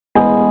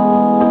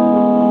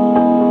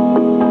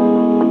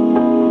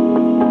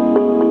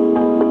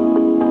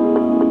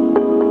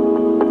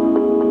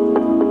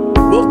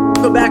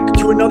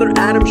to another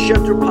Adam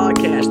Schefter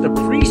podcast. The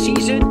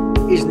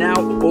preseason is now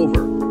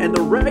over, and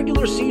the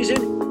regular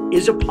season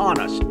is upon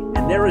us.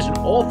 And there is an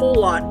awful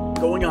lot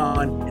going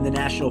on in the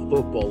National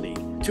Football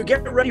League. To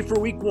get ready for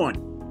Week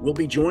 1, we'll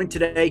be joined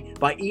today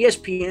by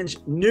ESPN's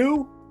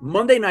new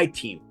Monday night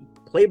team,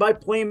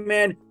 play-by-play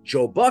man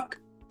Joe Buck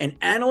and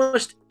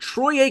analyst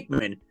Troy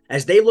Aikman,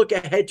 as they look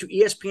ahead to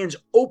ESPN's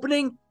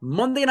opening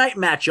Monday night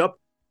matchup,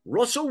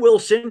 Russell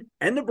Wilson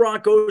and the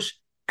Broncos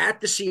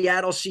at the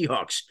Seattle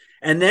Seahawks.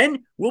 And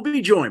then we'll be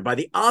joined by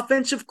the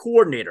offensive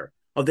coordinator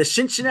of the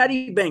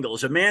Cincinnati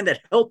Bengals, a man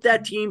that helped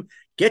that team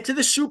get to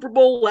the Super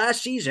Bowl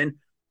last season,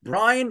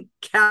 Brian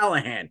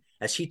Callahan,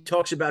 as he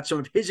talks about some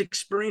of his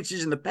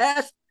experiences in the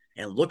past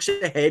and looks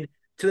ahead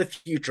to the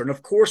future. And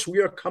of course,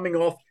 we are coming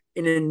off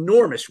an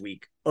enormous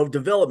week of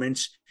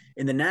developments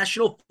in the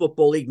National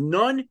Football League,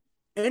 none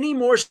any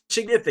more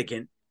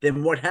significant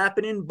than what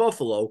happened in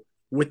Buffalo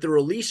with the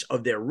release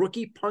of their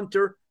rookie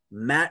punter,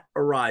 Matt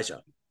Araiza.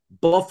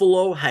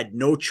 Buffalo had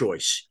no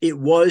choice. It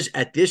was,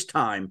 at this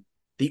time,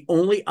 the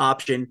only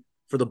option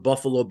for the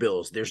Buffalo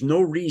Bills. There's no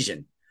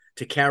reason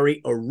to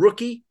carry a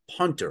rookie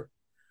punter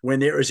when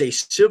there is a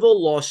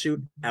civil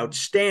lawsuit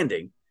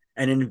outstanding,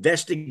 an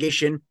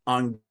investigation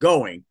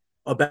ongoing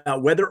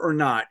about whether or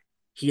not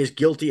he is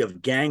guilty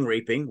of gang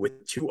raping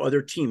with two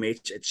other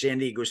teammates at San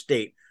Diego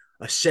State,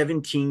 a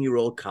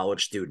 17-year-old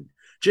college student.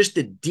 Just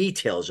the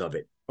details of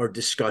it are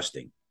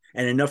disgusting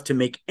and enough to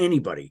make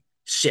anybody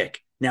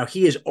sick. Now,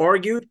 he has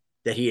argued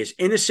that he is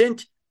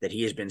innocent, that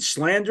he has been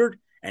slandered,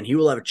 and he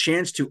will have a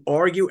chance to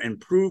argue and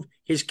prove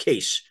his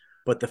case.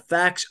 But the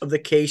facts of the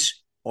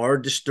case are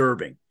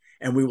disturbing,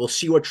 and we will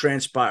see what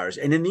transpires.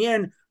 And in the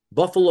end,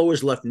 Buffalo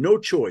is left no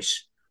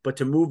choice but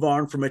to move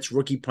on from its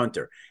rookie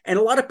punter. And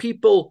a lot of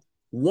people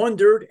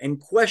wondered and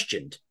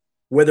questioned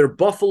whether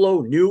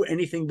Buffalo knew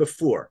anything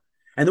before.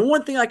 And the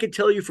one thing I can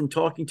tell you from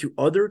talking to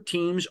other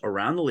teams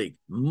around the league,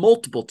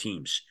 multiple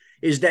teams,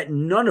 is that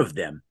none of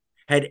them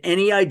had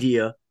any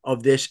idea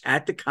of this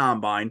at the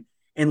combine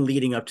and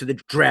leading up to the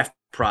draft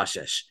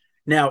process.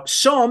 Now,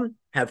 some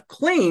have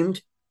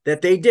claimed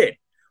that they did,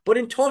 but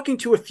in talking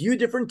to a few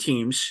different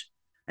teams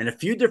and a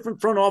few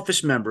different front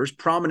office members,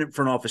 prominent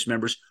front office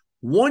members,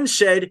 one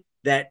said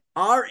that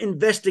our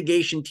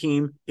investigation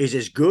team is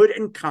as good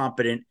and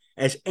competent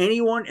as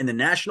anyone in the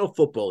National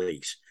Football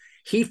Leagues.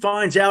 He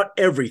finds out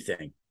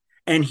everything,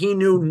 and he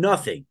knew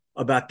nothing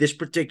about this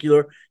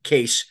particular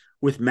case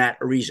with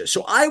Matt Araiza.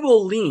 So I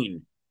will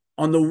lean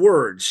on the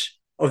words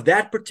of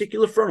that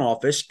particular front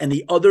office and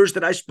the others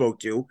that I spoke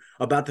to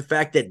about the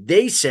fact that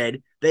they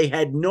said they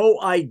had no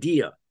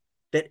idea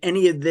that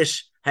any of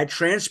this had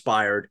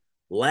transpired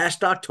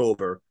last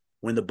October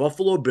when the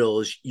Buffalo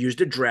Bills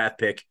used a draft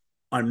pick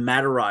on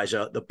Matt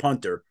Araiza, the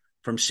punter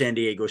from San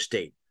Diego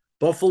State.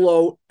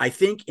 Buffalo, I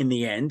think, in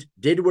the end,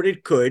 did what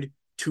it could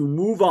to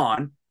move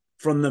on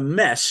from the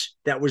mess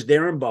that was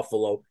there in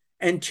Buffalo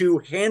and to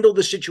handle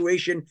the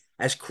situation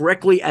as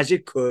correctly as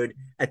it could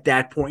at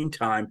that point in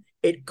time.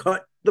 It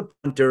cut the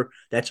punter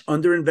that's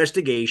under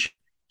investigation.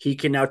 He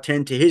can now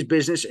tend to his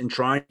business and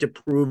trying to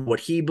prove what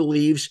he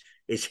believes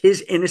is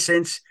his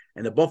innocence,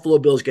 and the Buffalo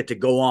Bills get to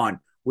go on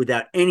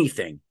without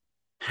anything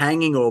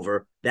hanging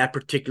over that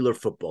particular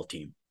football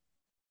team.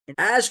 And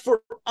as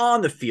for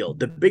on the field,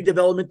 the big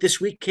development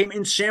this week came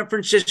in San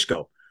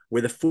Francisco,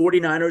 where the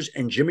 49ers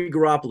and Jimmy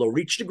Garoppolo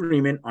reached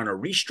agreement on a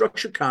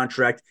restructured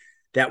contract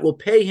that will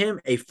pay him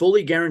a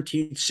fully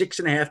guaranteed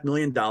 $6.5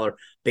 million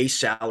base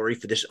salary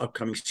for this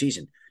upcoming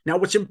season. Now,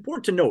 what's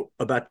important to note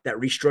about that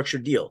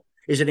restructured deal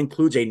is it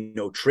includes a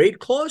no-trade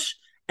clause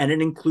and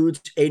it includes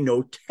a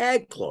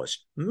no-tag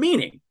clause,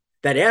 meaning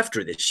that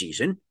after this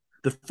season,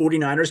 the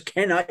 49ers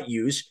cannot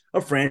use a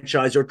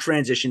franchise or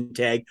transition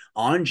tag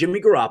on Jimmy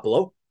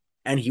Garoppolo,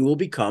 and he will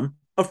become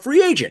a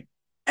free agent.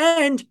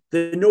 And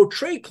the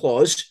no-trade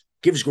clause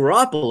gives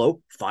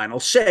Garoppolo final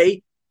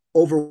say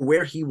over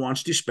where he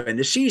wants to spend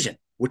the season,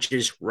 which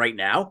is right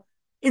now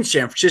in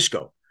San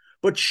Francisco.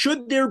 But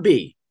should there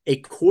be a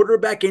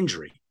quarterback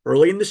injury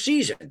early in the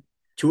season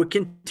to a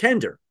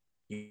contender,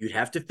 you'd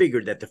have to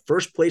figure that the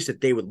first place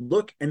that they would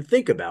look and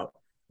think about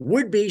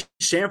would be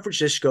San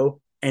Francisco,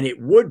 and it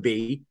would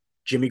be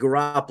Jimmy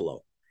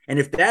Garoppolo. And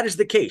if that is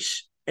the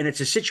case, and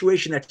it's a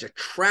situation that's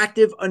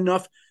attractive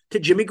enough to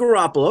Jimmy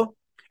Garoppolo,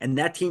 and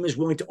that team is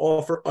willing to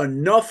offer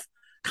enough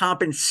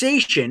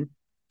compensation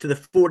to the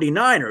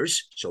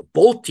 49ers, so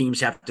both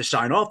teams have to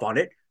sign off on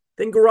it,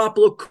 then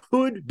Garoppolo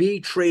could be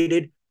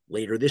traded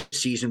later this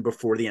season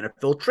before the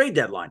NFL trade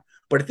deadline.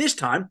 But at this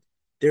time,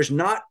 there's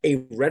not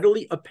a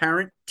readily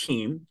apparent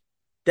team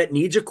that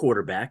needs a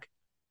quarterback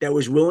that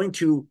was willing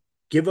to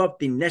give up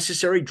the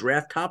necessary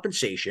draft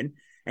compensation.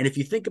 And if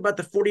you think about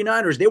the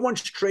 49ers, they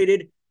once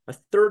traded a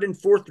third and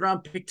fourth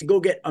round pick to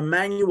go get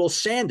Emmanuel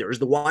Sanders,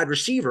 the wide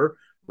receiver,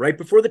 right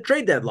before the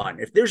trade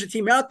deadline. If there's a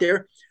team out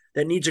there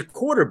that needs a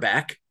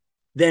quarterback,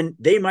 then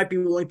they might be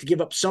willing to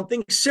give up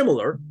something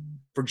similar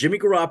for Jimmy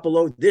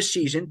Garoppolo this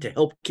season to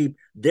help keep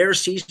their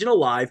season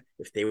alive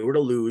if they were to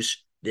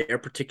lose their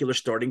particular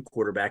starting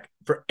quarterback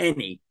for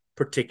any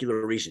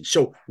particular reason.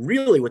 So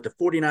really what the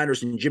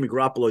 49ers and Jimmy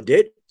Garoppolo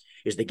did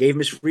is they gave him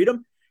his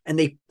freedom and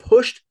they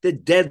pushed the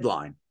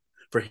deadline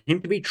for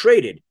him to be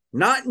traded,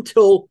 not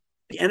until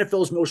the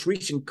NFL's most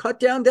recent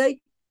cutdown day,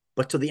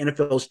 but till the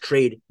NFL's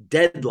trade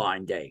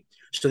deadline day.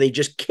 So they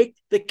just kicked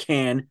the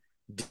can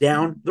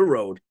down the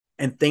road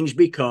and things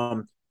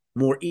become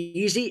more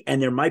easy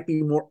and there might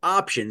be more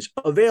options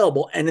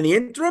available. And in the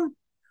interim,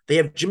 they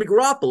have Jimmy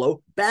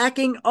Garoppolo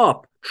backing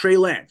up Trey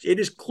Lance. It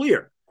is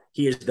clear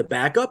he is the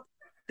backup.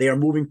 They are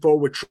moving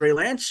forward with Trey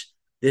Lance.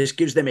 This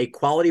gives them a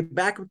quality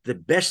backup, the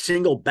best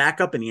single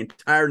backup in the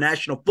entire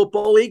National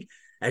Football League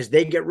as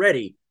they get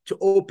ready to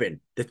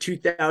open the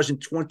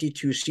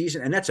 2022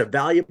 season. And that's a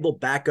valuable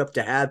backup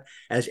to have,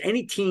 as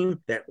any team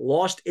that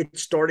lost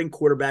its starting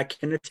quarterback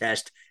can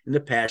attest in the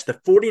past. The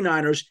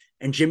 49ers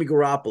and Jimmy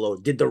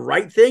Garoppolo did the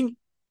right thing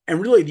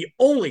and really the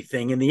only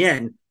thing in the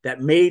end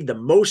that made the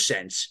most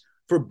sense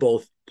for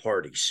both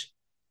parties.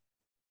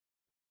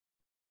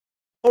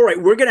 All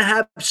right, we're going to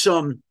have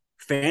some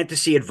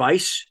fantasy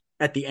advice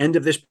at the end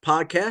of this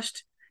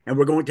podcast, and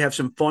we're going to have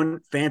some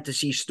fun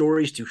fantasy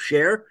stories to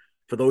share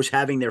for those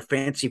having their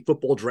fantasy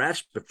football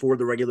drafts before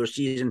the regular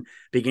season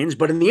begins.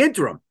 But in the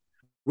interim,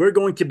 we're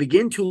going to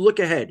begin to look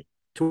ahead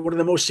to one of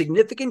the most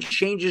significant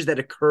changes that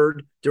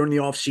occurred during the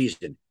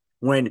offseason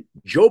when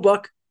Joe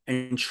Buck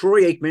and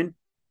Troy Aikman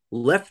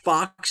left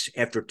Fox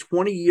after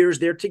 20 years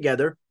there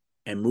together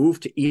and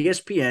moved to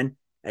ESPN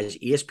as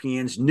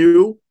ESPN's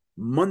new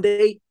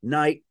Monday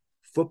Night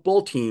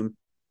Football team,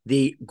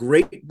 the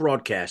great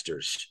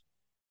broadcasters,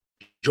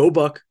 Joe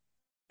Buck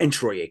and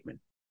Troy Aikman.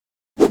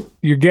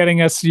 You're getting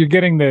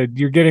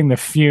the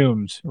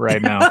fumes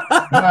right now.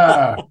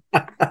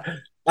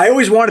 I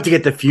always wanted to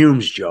get the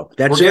fumes, Joe.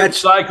 We're getting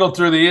cycled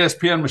through the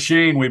ESPN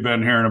machine we've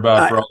been hearing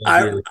about for all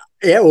these years.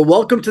 Yeah, well,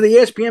 welcome to the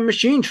ESPN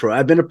machine, Troy.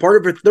 I've been a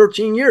part of it for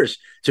 13 years.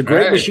 It's a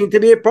great machine to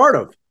be a part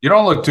of. You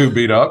don't look too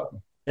beat up.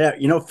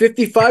 Yeah,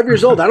 55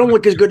 years old. I don't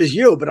look as good as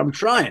you, but I'm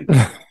trying.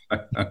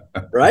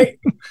 Right?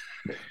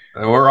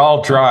 We're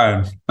all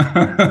trying.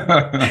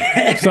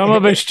 Some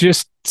of us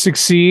just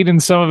succeed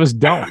and some of us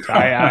don't.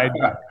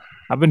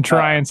 I've been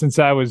trying since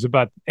I was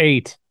about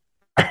 8.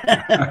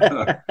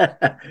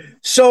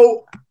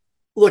 So,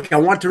 look, I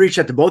want to reach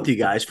out to both of you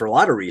guys for a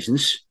lot of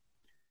reasons,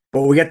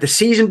 but we got the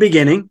season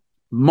beginning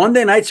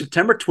Monday night,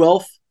 September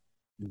 12th,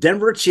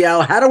 Denver at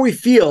Seattle. How do we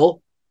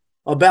feel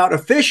about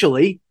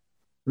officially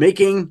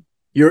making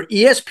your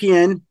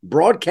ESPN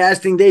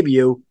broadcasting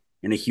debut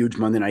in a huge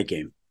Monday night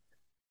game?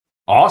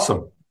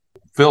 Awesome.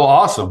 Feel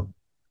awesome.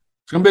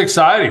 It's going to be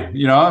exciting.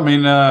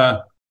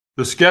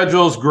 The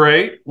schedule's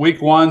great. Week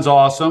 1's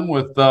awesome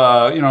with,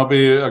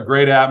 be a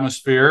great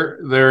atmosphere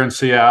there in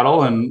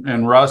Seattle.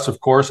 And Russ, of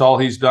course, all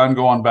he's done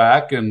going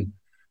back and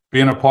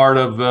being a part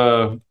of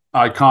the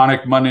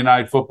iconic Monday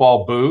Night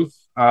Football booth.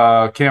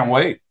 Can't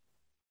wait.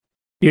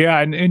 Yeah,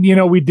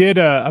 and we did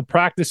a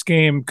practice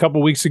game a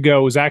couple weeks ago.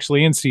 It was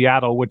actually in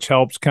Seattle, which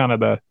helps kind of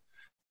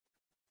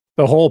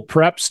the whole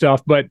prep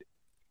stuff. But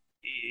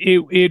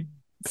it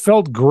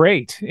felt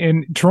great.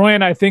 And Troy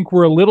and I think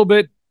we're a little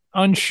bit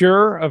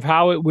unsure of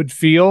how it would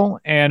feel.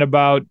 And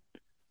about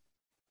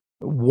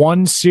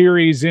one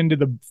series into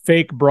the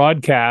fake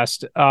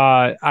broadcast,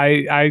 I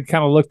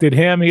kind of looked at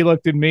him, he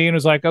looked at me and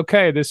was like,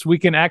 okay, we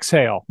can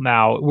exhale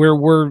now.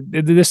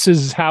 This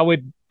is how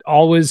it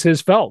always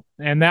has felt.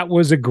 And that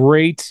was a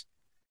great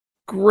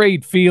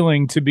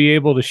feeling to be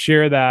able to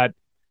share that,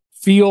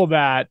 feel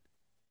that,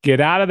 get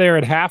out of there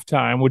at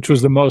halftime, which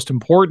was the most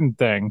important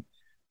thing.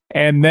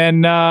 And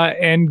then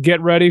and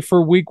get ready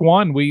for week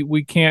 1.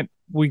 We can't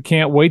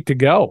wait to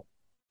go.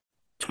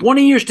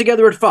 20 years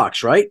together at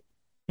Fox, right?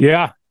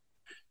 Yeah.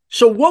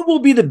 So what will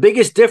be the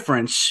biggest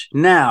difference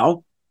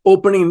now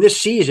opening this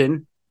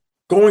season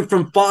going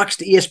from Fox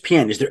to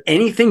ESPN? Is there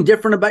anything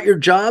different about your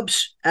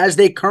jobs as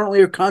they currently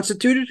are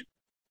constituted?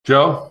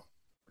 Joe?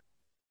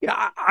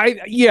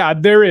 Yeah,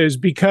 there is,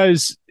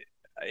 because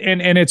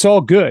and it's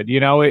all good.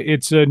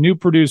 It's a new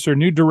producer,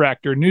 new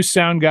director, new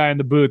sound guy in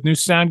the booth, new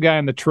sound guy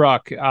in the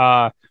truck.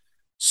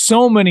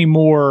 So many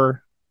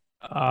more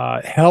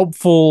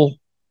helpful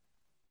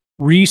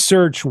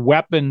research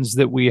weapons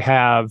that we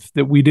have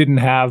that we didn't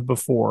have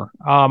before.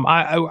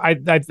 I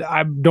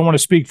don't want to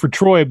speak for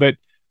Troy, but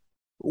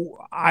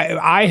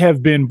I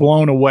have been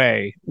blown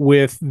away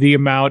with the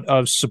amount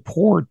of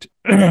support,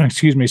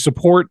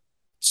 support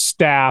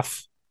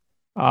staff,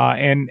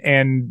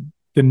 and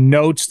the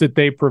notes that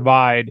they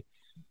provide.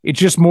 It's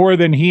just more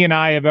than he and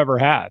I have ever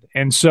had.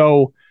 And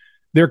so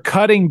they're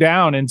cutting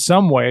down in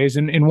some ways.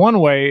 And in one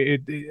way,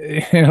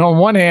 on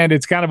one hand,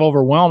 it's kind of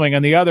overwhelming.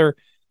 On the other,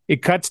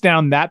 it cuts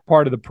down that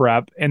part of the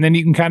prep. And then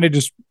you can kind of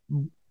just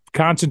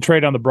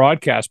concentrate on the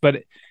broadcast.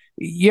 But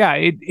yeah,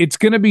 it's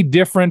going to be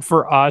different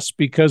for us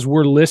because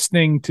we're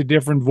listening to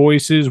different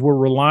voices. We're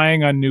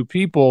relying on new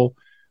people.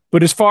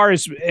 But as far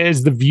as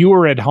the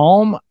viewer at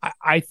home,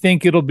 I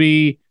think it'll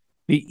be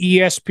the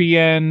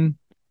ESPN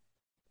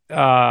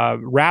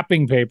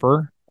wrapping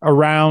paper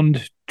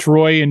around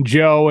Troy and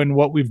Joe and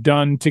what we've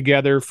done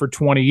together for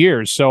 20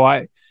 years.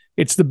 So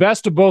it's the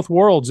best of both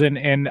worlds.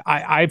 And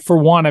I for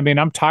one,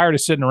 I'm tired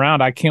of sitting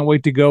around. I can't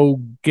wait to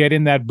go get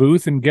in that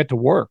booth and get to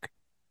work.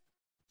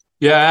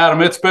 Yeah,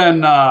 Adam, it's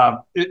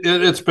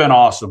been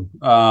awesome.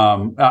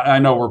 I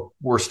know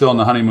we're still in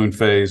the honeymoon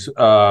phase,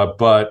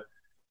 but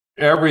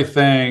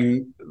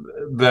everything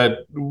that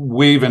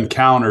we've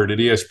encountered at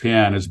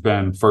ESPN has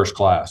been first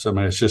class. I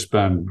mean, it's just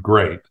been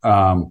great.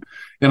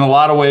 In a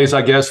lot of ways,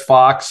 I guess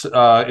Fox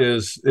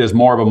is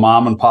more of a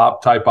mom and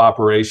pop type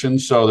operation,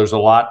 so there's a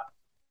lot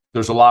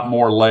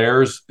more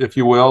layers, if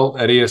you will,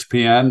 at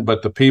ESPN.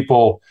 But the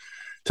people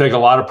take a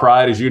lot of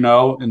pride, as you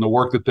know, in the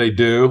work that they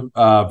do.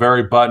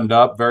 Very buttoned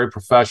up, very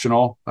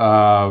professional.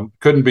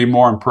 Couldn't be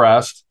more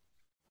impressed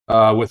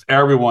with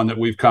everyone that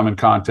we've come in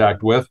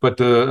contact with. But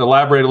to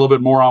elaborate a little bit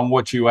more on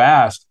what you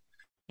asked,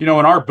 in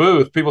our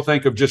booth, people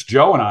think of just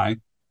Joe and I,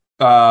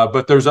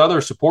 but there's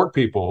other support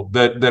people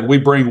that we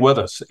bring with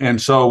us.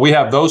 And so we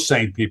have those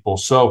same people.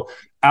 So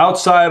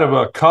outside of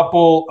a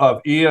couple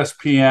of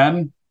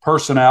ESPN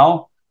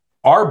personnel,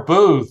 our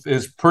booth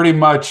is pretty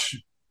much,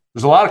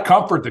 there's a lot of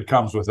comfort that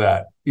comes with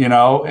that,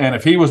 and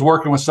if he was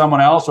working with someone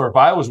else or if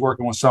I was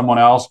working with someone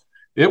else,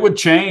 it would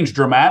change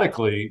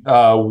dramatically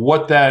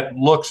what that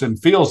looks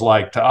and feels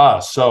like to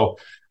us. So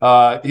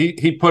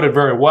he put it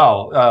very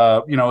well.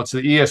 It's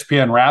the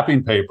ESPN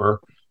wrapping paper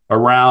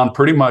around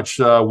pretty much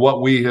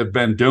what we have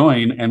been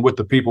doing and with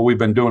the people we've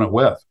been doing it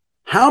with.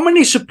 How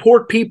many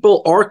support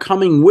people are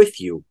coming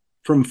with you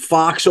from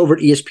Fox over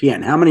at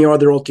ESPN? How many are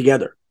there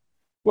altogether?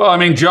 Well, I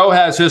mean, Joe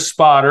has his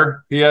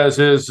spotter. He has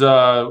his, he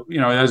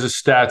has his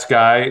stats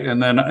guy,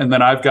 and then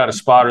I've got a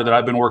spotter that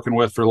I've been working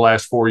with for the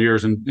last 4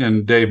 years,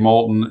 in Dave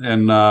Moulton,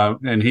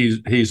 and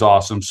he's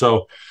awesome.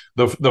 So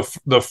the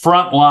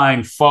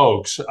frontline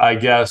folks, I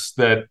guess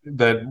that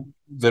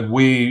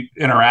we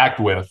interact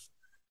with,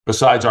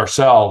 besides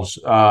ourselves,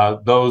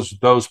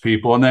 those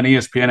people, and then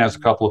ESPN has a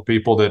couple of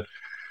people that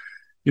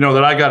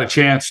I got a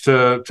chance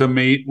to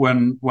meet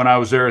when I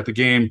was there at the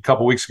game a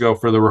couple weeks ago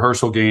for the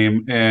rehearsal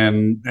game,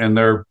 and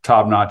they're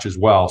top notch as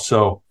well.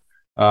 So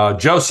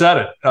Joe said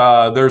it.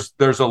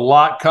 There's a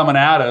lot coming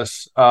at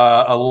us.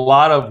 A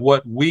lot of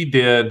what we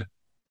did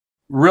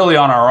really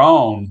on our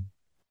own,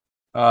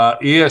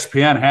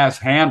 ESPN has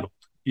handled.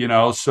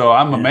 So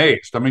I'm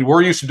amazed. I mean,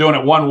 we're used to doing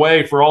it one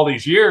way for all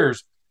these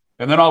years,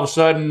 and then all of a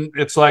sudden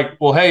it's like,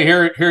 well, hey,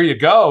 here you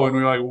go, and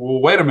we're like,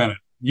 well, wait a minute.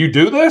 You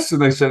do this?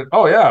 And they said,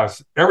 oh, yeah,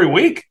 every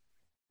week.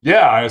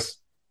 Yeah.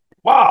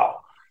 Wow,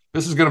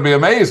 this is going to be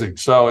amazing.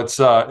 So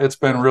it's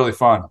been really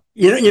fun.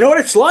 You know what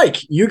it's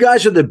like? You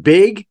guys are the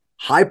big,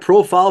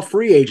 high-profile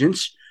free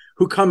agents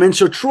who come in.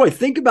 So, Troy,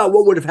 think about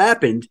what would have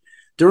happened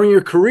during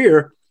your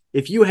career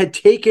if you had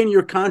taken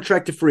your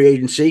contract to free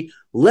agency,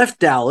 left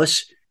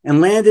Dallas,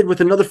 and landed with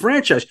another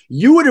franchise.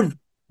 You would have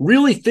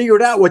really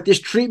figured out what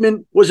this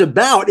treatment was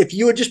about if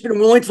you had just been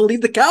willing to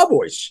leave the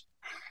Cowboys.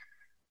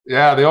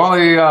 Yeah, the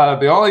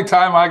only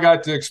time I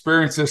got to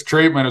experience this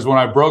treatment is when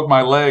I broke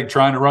my leg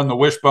trying to run the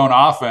wishbone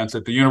offense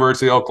at the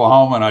University of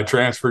Oklahoma, and I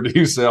transferred to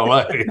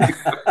UCLA.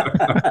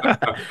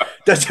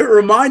 Does it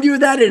remind you of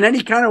that in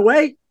any kind of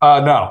way?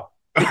 No,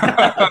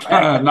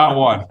 not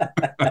one.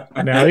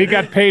 No, he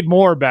got paid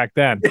more back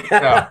then.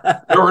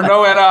 Yeah, there were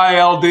no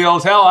NIL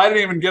deals. Hell, I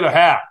didn't even get a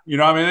hat. They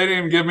didn't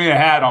even give me a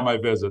hat on my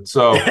visit.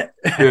 So,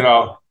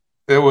 it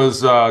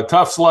was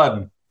tough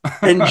sledding.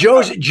 And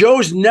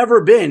Joe's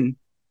never been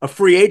a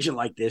free agent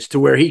like this to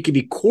where he could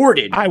be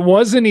courted. I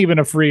wasn't even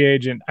a free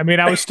agent. I mean,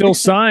 I was still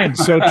signed.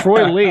 So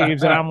Troy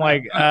leaves and I'm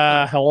like,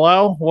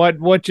 hello,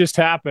 what just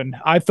happened?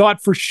 I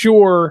thought for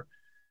sure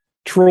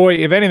Troy,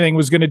 if anything,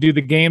 was going to do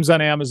the games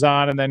on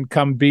Amazon and then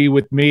come be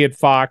with me at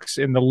Fox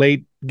in the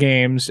late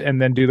games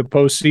and then do the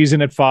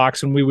postseason at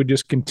Fox, and we would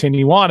just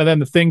continue on. And then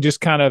the thing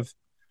just kind of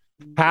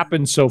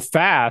happened so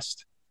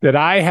fast that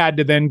I had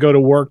to then go to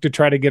work to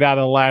try to get out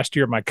of the last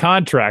year of my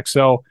contract.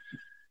 So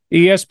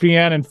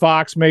ESPN and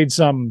Fox made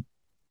some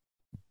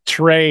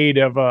trade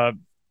of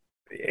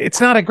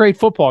it's not a great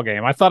football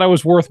game. I thought I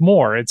was worth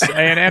more.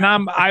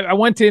 I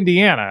went to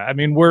Indiana. I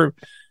mean,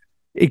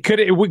 it could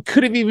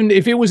have, even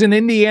if it was an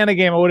Indiana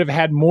game, I would have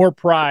had more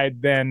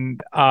pride than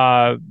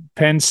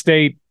Penn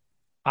State,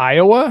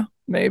 Iowa,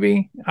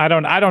 maybe. I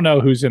don't know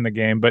who's in the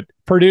game, but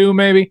Purdue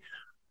maybe.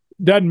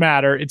 Doesn't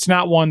matter. It's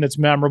not one that's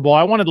memorable.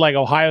 I wanted like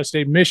Ohio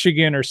State,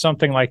 Michigan, or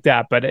something like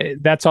that, but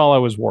that's all I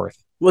was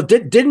worth. Well,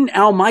 didn't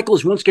Al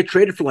Michaels once get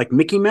traded for like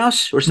Mickey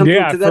Mouse or something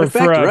to that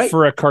effect, right?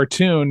 For a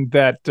cartoon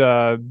that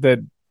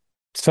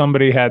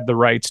somebody had the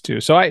rights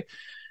to. So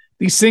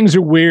these things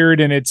are weird,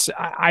 and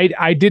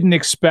I didn't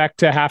expect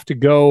to have to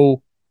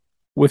go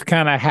with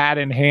kind of hat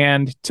in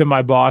hand to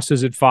my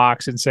bosses at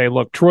Fox and say,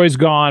 look, Troy's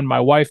gone. My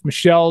wife,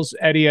 Michelle's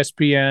at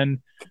ESPN.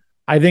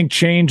 I think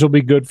change will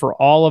be good for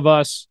all of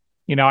us.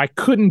 I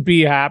couldn't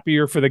be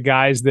happier for the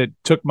guys that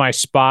took my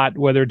spot,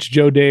 whether it's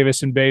Joe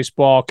Davis in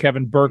baseball,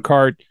 Kevin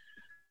Burkhardt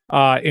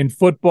in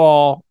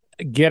football.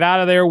 Get out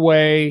of their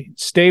way,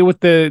 stay with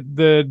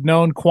the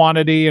known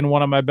quantity and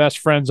one of my best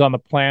friends on the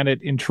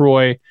planet in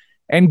Troy,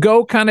 and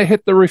go kind of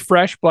hit the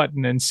refresh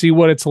button and see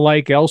what it's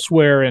like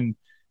elsewhere and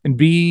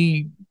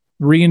be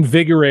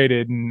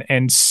reinvigorated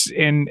and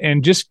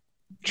just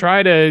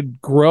try to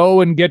grow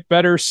and get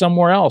better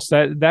somewhere else.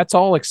 That's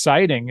all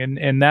exciting.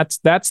 And that's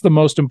the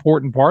most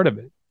important part of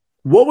it.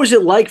 What was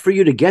it like for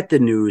you to get the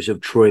news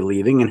of Troy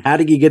leaving, and how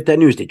did you get that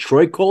news? Did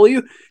Troy call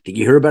you? Did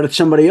you hear about it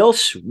somebody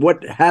else?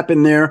 What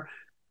happened there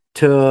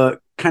to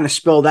kind of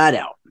spell that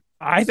out?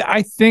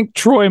 I think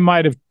Troy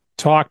might have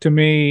talked to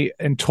me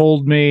and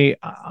told me.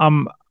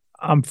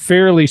 I'm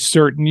fairly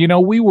certain.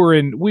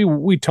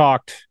 We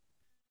talked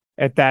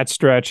at that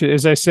stretch.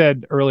 As I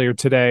said earlier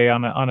today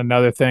on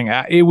another thing,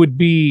 it would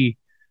be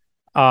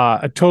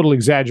a total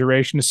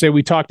exaggeration to say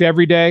we talked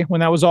every day when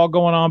that was all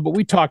going on, but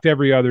we talked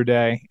every other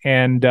day,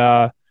 and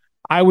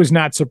I was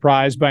not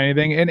surprised by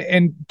anything.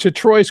 And to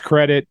Troy's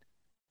credit,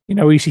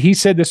 he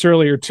said this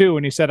earlier too,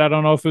 and he said I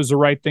don't know if it was the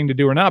right thing to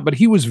do or not, but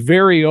he was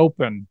very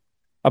open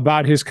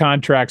about his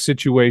contract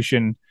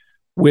situation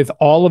with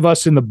all of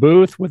us in the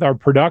booth, with our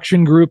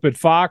production group at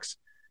Fox,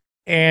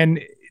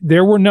 and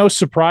there were no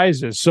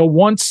surprises. So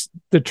once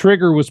the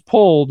trigger was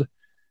pulled,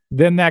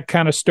 then that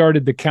kind of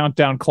started the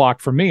countdown clock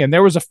for me. And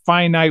there was a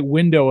finite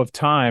window of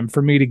time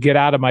for me to get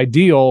out of my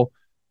deal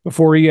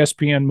before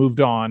ESPN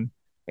moved on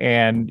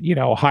and,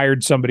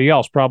 hired somebody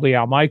else, probably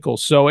Al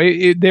Michaels. So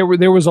there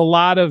was a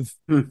lot of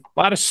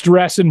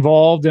stress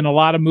involved and a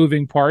lot of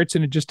moving parts,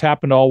 and it just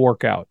happened to all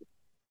work out.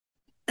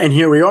 And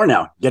here we are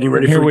now, getting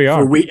ready for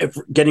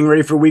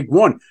week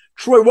one.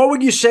 Troy, what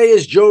would you say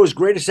is Joe's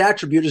greatest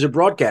attribute as a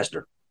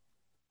broadcaster?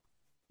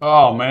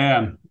 Oh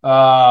man,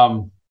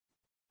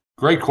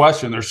 great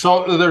question. There's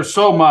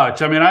so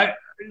much. I mean,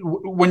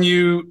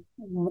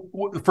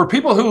 for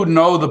people who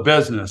know the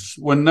business,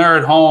 when they're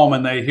at home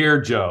and they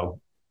hear Joe,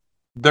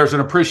 there's an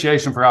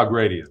appreciation for how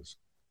great he is.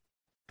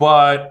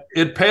 But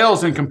it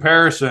pales in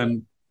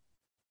comparison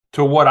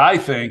to what I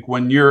think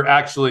when you're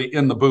actually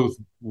in the booth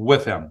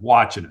with him,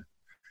 watching it.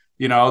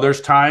 There's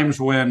times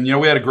when,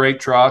 we had a great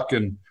truck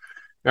and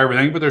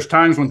everything, but there's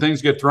times when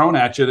things get thrown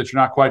at you that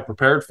you're not quite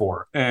prepared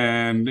for.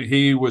 And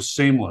he was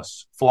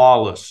seamless,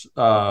 flawless with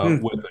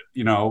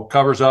it,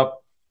 covers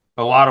up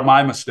a lot of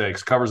my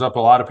mistakes, covers up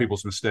a lot of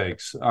people's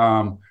mistakes.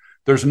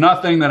 There's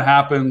nothing that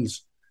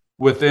happens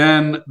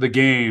within the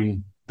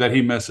game that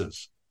he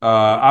misses.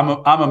 I'm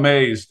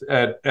amazed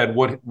at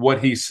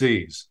what he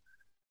sees.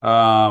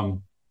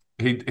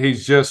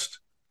 He's just,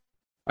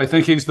 I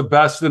think he's the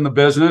best in the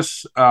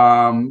business.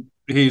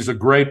 He's a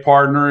great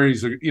partner.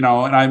 And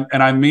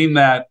I mean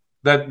that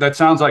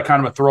sounds like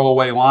kind of a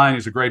throwaway line.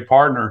 He's a great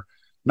partner.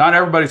 Not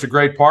everybody's a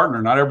great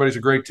partner. Not everybody's a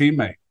great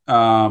teammate.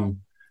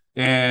 And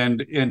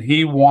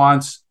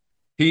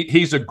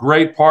he's a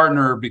great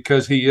partner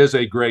because he is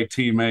a great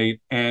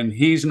teammate, and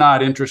he's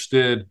not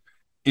interested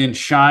in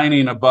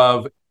shining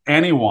above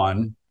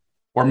anyone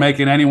or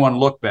making anyone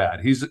look bad.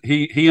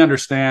 He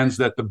understands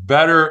that the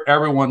better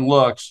everyone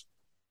looks,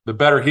 the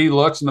better he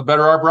looks and the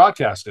better our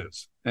broadcast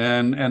is.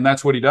 And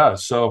that's what he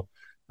does. So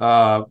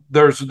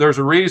there's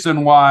a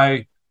reason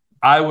why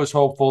I was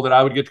hopeful that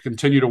I would get to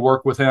continue to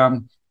work with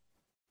him.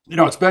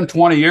 It's been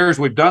 20 years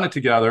we've done it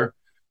together.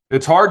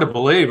 It's hard to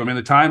believe. I mean,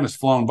 the time has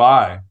flown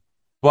by.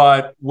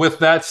 But with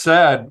that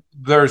said,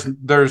 there's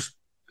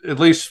at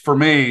least for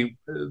me,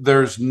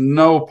 there's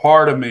no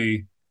part of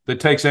me that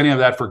takes any of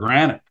that for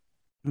granted.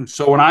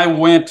 So when I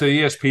went to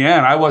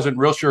ESPN, I wasn't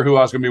real sure who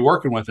I was going to be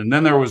working with. And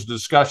then there was a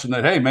discussion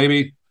that, hey,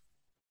 maybe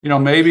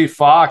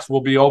Fox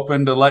will be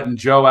open to letting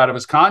Joe out of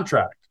his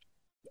contract.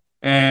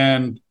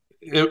 And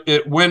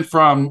it went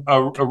from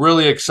a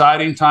really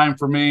exciting time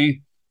for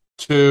me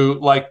to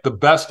like the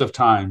best of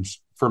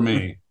times for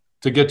me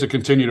to get to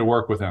continue to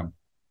work with him.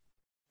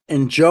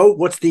 And Joe,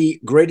 what's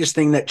the greatest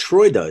thing that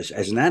Troy does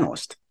as an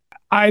analyst?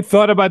 I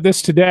thought about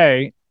this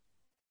today.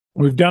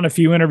 We've done a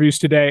few interviews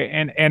today,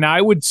 and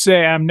I would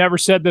say, I've never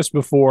said this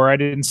before. I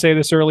didn't say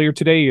this earlier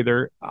today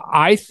either.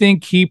 I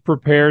think he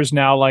prepares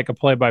now like a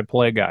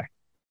play-by-play guy.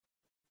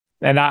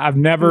 And I've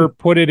never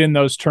put it in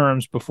those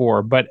terms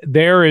before, but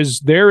there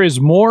is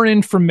more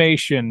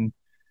information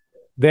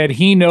that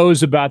he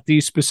knows about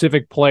these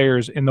specific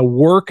players and the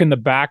work and the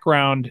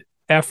background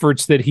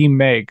efforts that he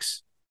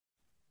makes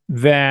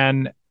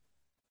than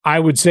I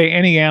would say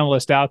any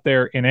analyst out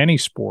there in any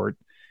sport,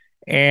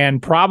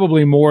 and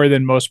probably more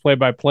than most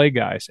play-by-play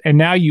guys. And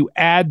now you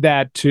add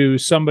that to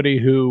somebody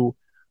who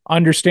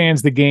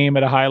understands the game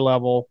at a high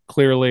level,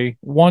 clearly,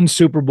 won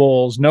Super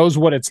Bowls, knows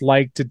what it's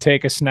like to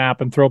take a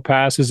snap and throw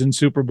passes in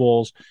Super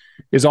Bowls,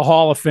 is a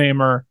Hall of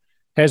Famer,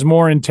 has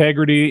more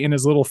integrity in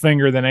his little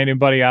finger than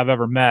anybody I've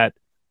ever met.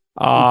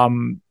 He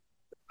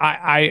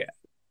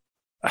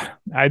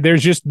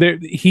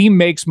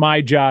makes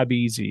my job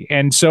easy.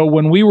 And so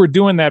when we were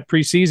doing that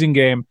preseason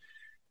game,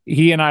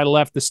 he and I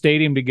left the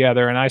stadium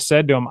together, and I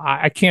said to him,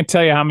 I can't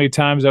tell you how many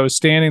times I was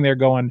standing there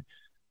going,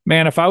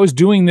 man, if I was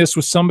doing this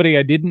with somebody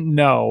I didn't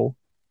know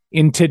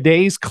in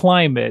today's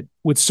climate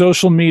with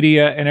social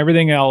media and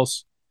everything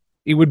else,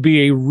 it would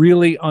be a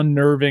really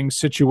unnerving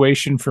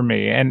situation for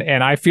me. And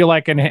I feel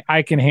like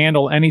I can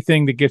handle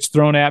anything that gets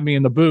thrown at me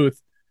in the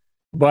booth,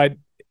 but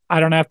I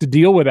don't have to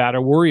deal with that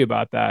or worry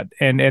about that.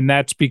 And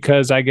that's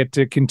because I get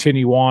to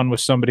continue on with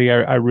somebody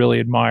I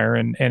really admire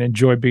and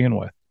enjoy being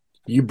with.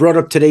 You brought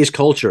up today's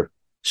culture,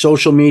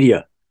 social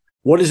media.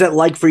 What is that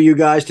like for you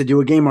guys to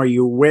do a game? Are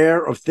you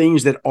aware of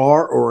things that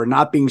are or are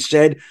not being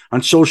said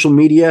on social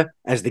media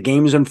as the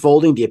game is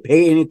unfolding? Do you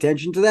pay any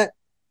attention to that?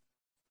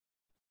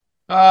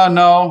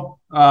 No,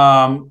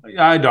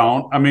 I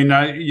don't. I mean,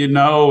 I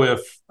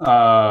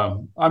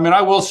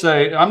will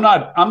say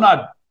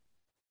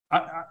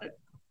I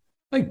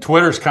think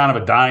Twitter's kind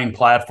of a dying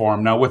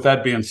platform. Now, with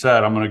that being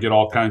said, I'm going to get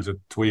all kinds of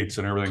tweets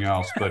and everything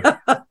else. But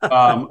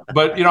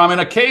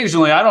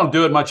occasionally I don't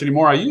do it much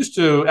anymore. I used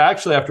to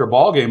actually after a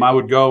ball game, I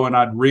would go and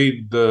I'd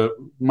read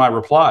my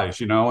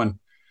replies, and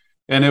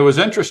it was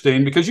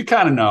interesting because you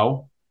kind of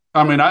know.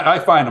 I mean, I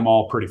find them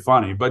all pretty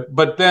funny,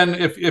 but then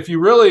if you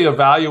really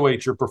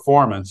evaluate your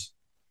performance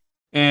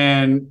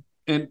and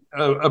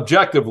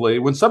objectively,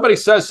 when somebody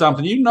says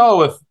something, if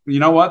you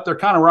know what they're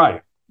kind of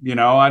right.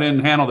 I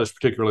didn't handle this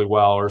particularly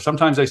well, or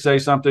sometimes they say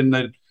something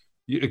that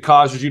it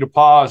causes you to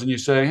pause and you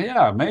say,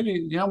 yeah,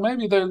 maybe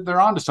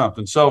they're onto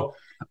something. So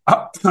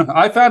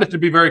I found it to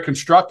be very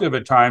constructive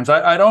at times.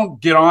 I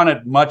don't get on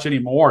it much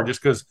anymore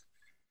just because,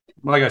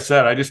 like I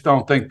said, I just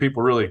don't think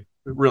people really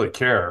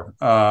care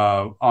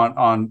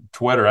on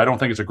Twitter. I don't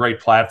think it's a great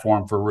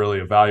platform for really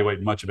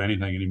evaluating much of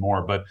anything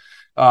anymore. But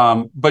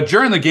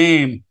during the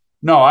game,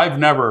 no, I have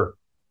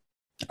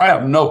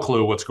no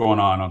clue what's going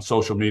on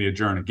social media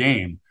during a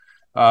game.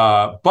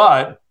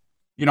 But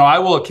I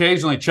will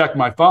occasionally check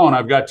my phone.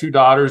 I've got 2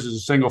 daughters as a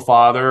single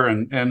father.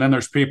 And then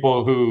there's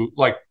people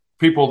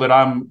that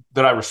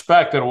I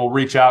respect that will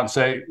reach out and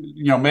say,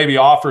 maybe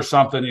offer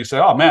something. You say,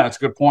 oh man, that's a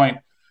good point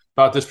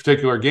about this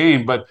particular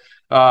game. But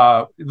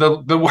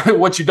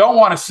what you don't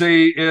want to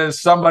see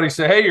is somebody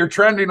say, hey, you're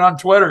trending on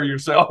Twitter. You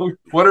say, oh,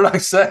 what did I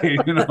say?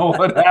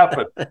 What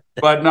happened?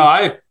 But no,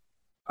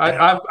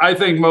 I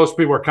think most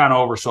people are kind of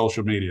over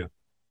social media.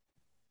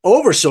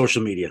 Over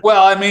social media?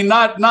 Well, I mean,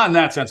 not in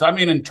that sense. I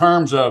mean, in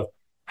terms of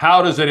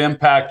how does it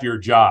impact your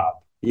job?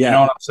 Yeah. You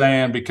know what I'm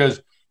saying?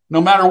 Because no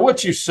matter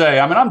what you say,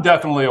 I mean, I'm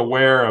definitely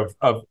aware of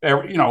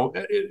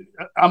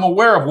I'm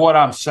aware of what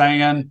I'm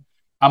saying.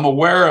 I'm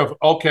aware of,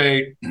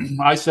 okay,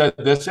 I said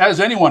this,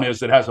 as anyone is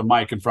that has a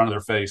mic in front of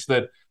their face,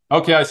 that,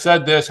 okay, I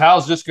said this,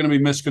 how's this going to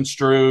be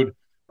misconstrued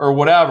or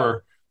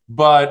whatever?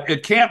 But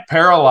it can't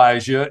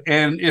paralyze you.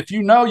 And if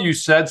you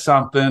said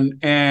something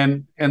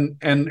and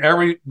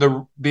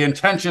the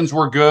intentions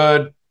were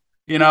good,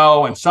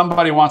 and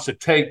somebody wants to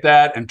take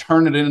that and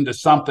turn it into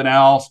something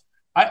else,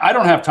 I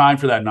don't have time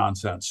for that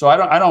nonsense. So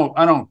I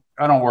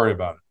don't worry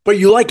about it. But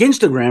you like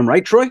Instagram,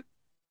 right, Troy?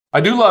 I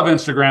do love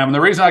Instagram. And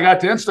the reason I got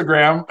to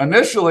Instagram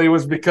initially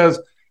was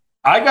because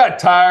I got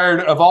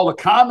tired of all the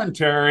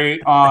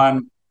commentary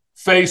on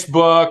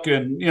Facebook,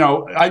 and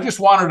I just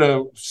wanted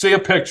to see a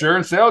picture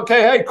and say,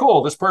 okay, hey,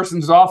 cool, this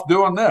person's off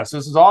doing this.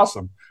 This is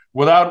awesome,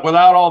 without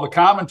all the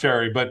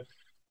commentary. But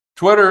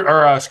Twitter,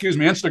 or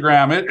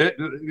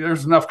Instagram,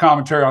 there's enough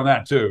commentary on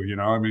that too.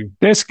 I mean,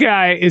 this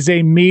guy is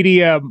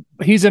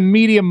he's a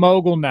media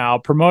mogul now,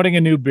 promoting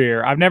a new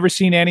beer. I've never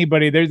seen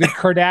anybody. The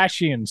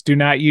Kardashians do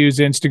not use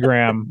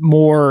Instagram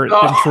more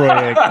than Troy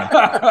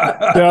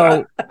Aikman.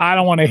 So I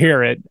don't want to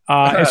hear it.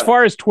 As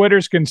far as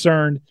Twitter's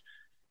concerned,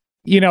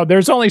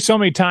 there's only so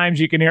many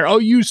times you can hear, oh,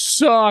 you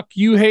suck.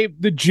 You hate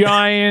the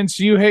Giants.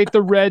 You hate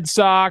the Red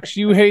Sox.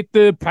 You hate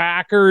the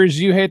Packers.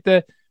 You hate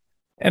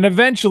and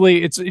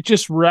eventually it's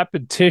just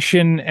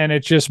repetition, and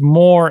it's just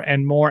more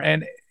and more.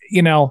 And,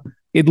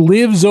 it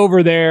lives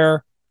over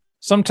there.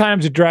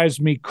 Sometimes it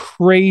drives me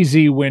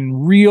crazy when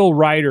real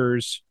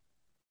writers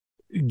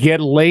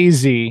get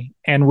lazy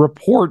and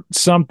report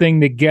something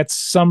that gets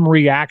some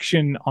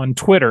reaction on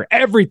Twitter.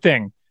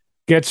 Everything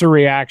gets a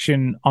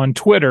reaction on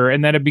Twitter,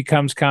 and then it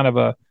becomes kind of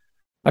a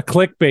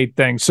clickbait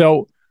thing.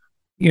 So,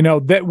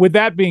 that with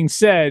that being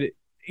said,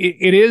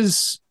 it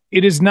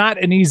is not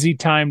an easy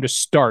time to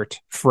start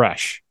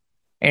fresh.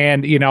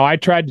 And, I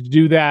tried to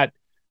do that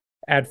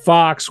at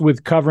Fox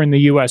with covering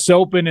the US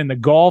Open, and the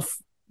golf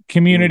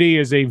community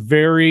is a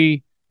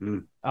very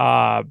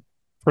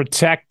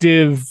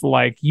protective,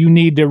 like, you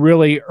need to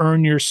really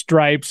earn your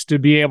stripes to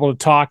be able to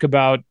talk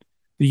about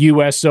the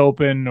US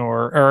Open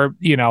or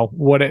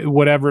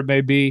whatever it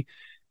may be.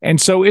 And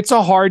so it's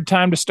a hard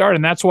time to start.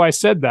 And that's why I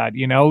said that,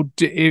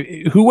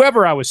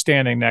 whoever I was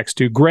standing next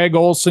to, Greg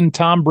Olson,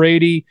 Tom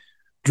Brady,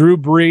 Drew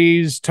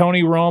Brees,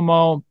 Tony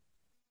Romo,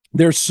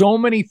 there's so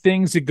many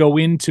things that go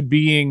into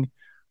being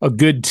a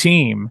good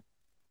team.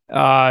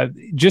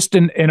 Just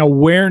an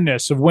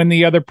awareness of when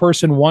the other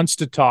person wants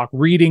to talk,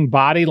 reading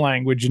body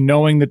language and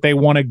knowing that they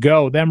want to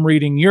go, them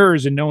reading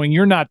yours and knowing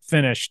you're not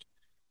finished.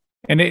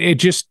 And it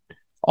just,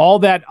 all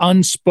that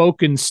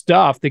unspoken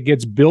stuff that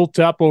gets built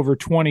up over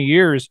 20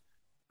 years,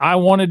 I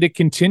wanted to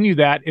continue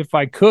that if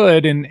I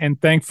could. And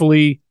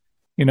thankfully,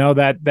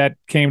 that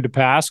came to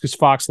pass because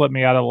Fox let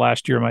me out of the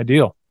last year of my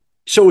deal.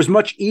 So it was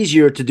much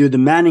easier to do the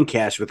Manning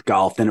cast with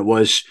golf than it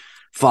was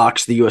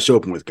Fox, the U.S.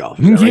 Open with golf.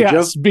 Is that right,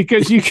 yes, Joe?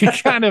 Because you could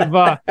kind of,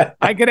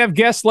 I could have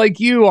guests like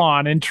you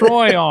on and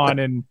Troy on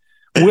and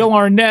Will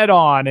Arnett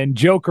on and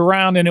joke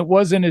around, and it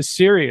wasn't as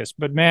serious.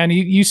 But man,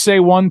 you say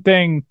one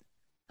thing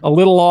a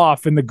little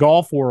off in the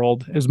golf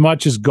world, as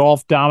much as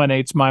golf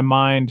dominates my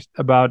mind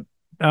about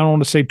I don't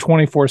want to say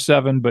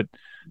 24/7, but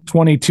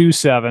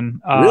 22/7.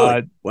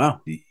 Really?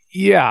 Wow.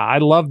 Yeah, I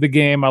love the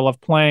game. I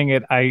love playing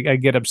it. I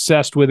get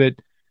obsessed with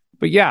it.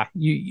 But yeah,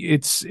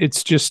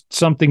 it's just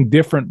something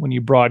different when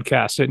you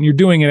broadcast it, and you're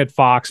doing it at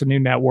Fox, a new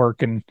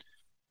network, and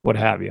what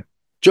have you.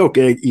 Joke,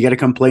 you got to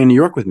come play in New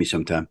York with me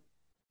sometime.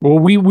 Well,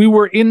 we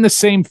were in the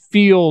same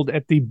field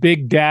at the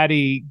Big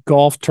Daddy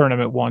golf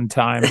tournament one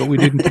time, but we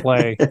didn't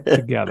play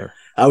together.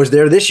 I was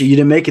there this year. You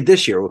didn't make it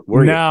this year,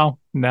 were you? No,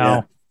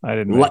 yeah. I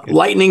didn't make it.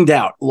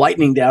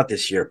 Lightninged out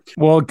this year.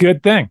 Well,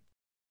 good thing.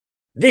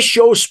 This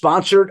show is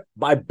sponsored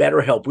by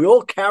BetterHelp. We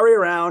all carry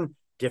around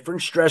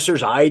different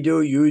stressors. I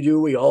do, you do,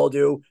 we all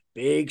do,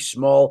 big,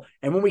 small.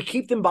 And when we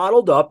keep them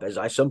bottled up, as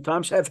I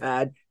sometimes have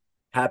had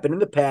happen in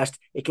the past,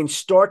 it can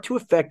start to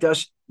affect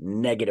us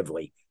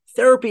negatively.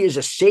 Therapy is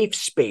a safe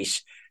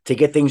space to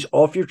get things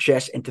off your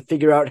chest and to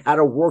figure out how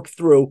to work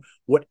through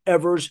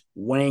whatever's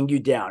weighing you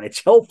down.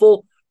 It's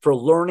helpful for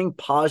learning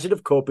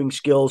positive coping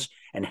skills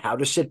and how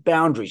to set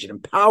boundaries. It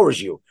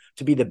empowers you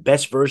to be the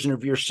best version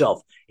of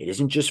yourself. It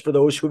isn't just for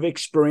those who have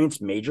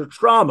experienced major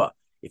trauma.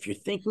 If you're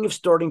thinking of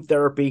starting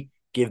therapy,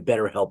 give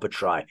BetterHelp a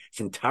try. It's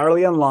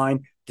entirely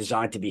online,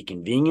 designed to be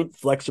convenient,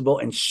 flexible,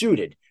 and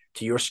suited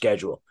to your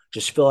schedule.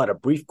 Just fill out a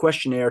brief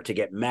questionnaire to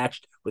get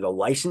matched with a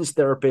licensed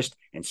therapist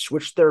and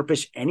switch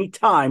therapists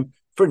anytime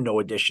for no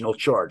additional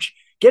charge.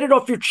 Get it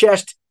off your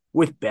chest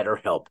with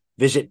BetterHelp.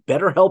 Visit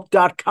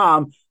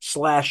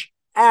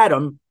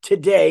BetterHelp.com/Adam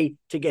today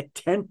to get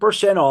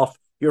 10% off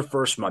your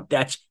first month.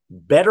 That's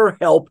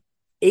BetterHelp,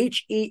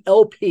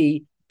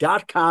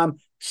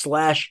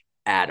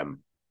 HELP.com/Adam.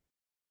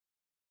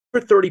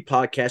 Number 30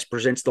 podcast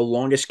presents The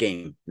Longest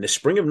Game. In the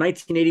spring of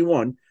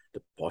 1981,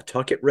 the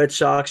Pawtucket Red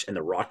Sox and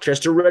the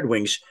Rochester Red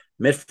Wings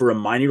met for a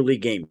minor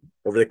league game.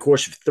 Over the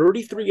course of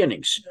 33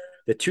 innings,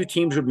 the two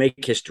teams would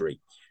make history.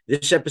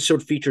 This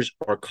episode features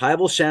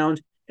archival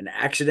sound, an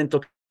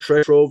accidental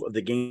treasure trove of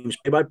the game's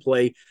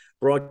play-by-play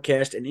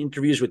broadcast, and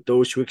interviews with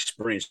those who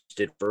experienced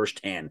it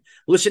firsthand.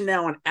 Listen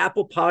now on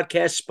Apple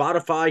Podcasts,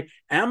 Spotify,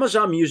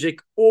 Amazon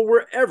Music, or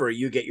wherever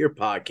you get your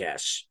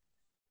podcasts.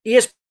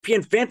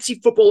 ESPN fantasy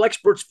football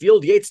experts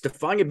Field Yates,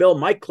 Stefania Bell,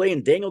 Mike Clay,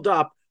 and Daniel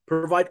Dopp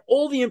provide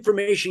all the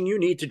information you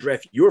need to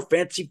draft your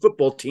fantasy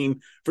football team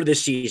for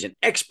this season.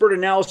 Expert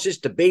analysis,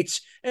 debates,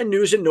 and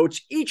news and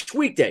notes each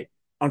weekday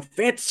on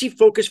Fantasy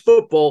Focus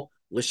Football.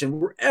 Listen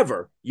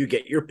wherever you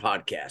get your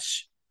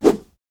podcasts.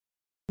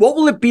 What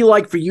will it be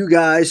like for you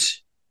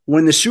guys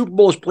when the Super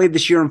Bowl is played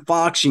this year on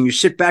Fox and you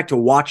sit back to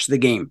watch the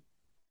game?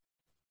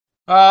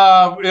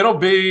 It'll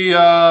be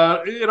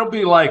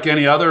like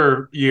any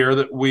other year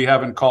that we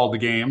haven't called the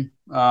game.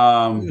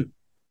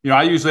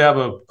 I usually have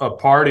a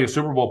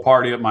Super Bowl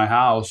party at my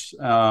house.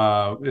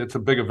 It's a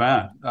big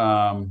event.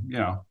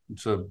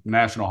 It's a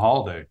national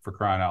holiday, for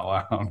crying out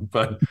loud.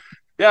 But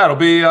yeah, it'll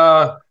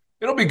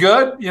be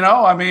good.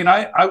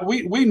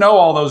 We know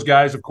all those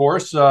guys, of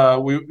course.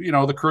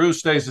 The crew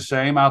stays the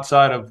same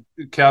outside of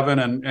Kevin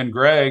and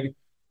Greg,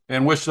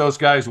 and wish those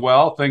guys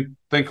well.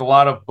 Think a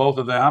lot of both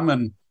of them,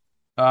 and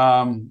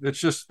it's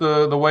just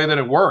the way that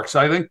it works.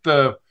 I think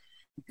the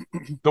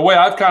way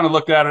I've kind of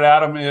looked at it,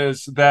 Adam,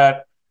 is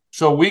that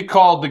so we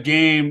called the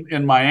game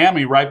in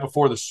Miami right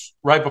before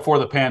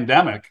the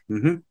pandemic,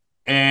 mm-hmm.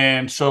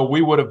 and so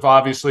we would have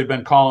obviously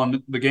been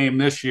calling the game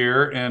this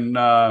year and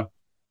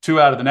 2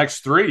 out of the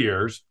next 3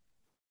 years,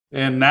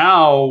 and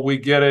now we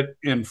get it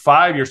in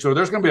 5 years. So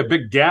there's going to be a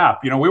big gap.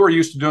 We were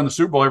used to doing the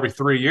Super Bowl every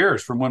 3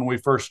 years from when we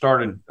first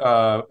started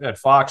at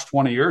Fox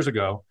 20 years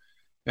ago.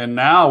 And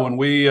now when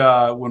we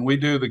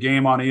do the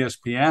game on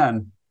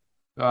ESPN,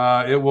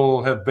 it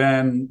will have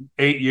been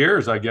 8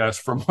 years, I guess,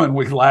 from when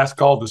we last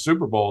called the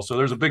Super Bowl. So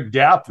there's a big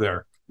gap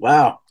there.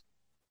 Wow.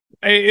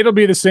 It'll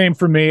be the same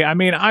for me. I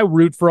mean, I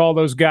root for all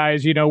those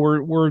guys.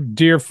 We're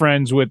dear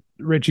friends with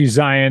Richie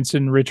Zients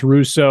and Rich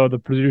Russo,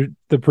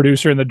 the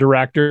producer and the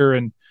director,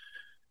 and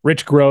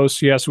Rich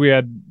Gross. Yes, we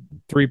had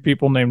 3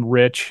 people named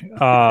Rich,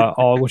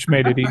 all which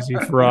made it easy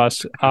for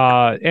us.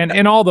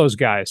 And all those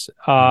guys.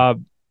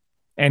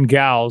 And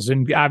gals,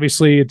 and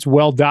obviously it's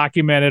well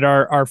documented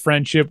our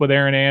friendship with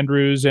Aaron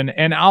Andrews,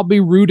 and I'll be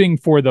rooting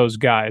for those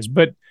guys,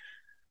 but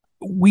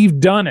we've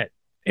done it.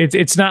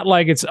 It's not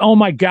like it's, oh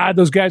my God,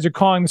 those guys are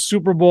calling the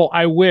Super Bowl.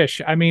 I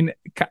wish. I mean,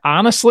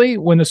 honestly,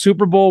 when the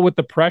Super Bowl, with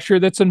the pressure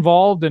that's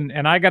involved,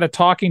 and I got a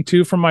talking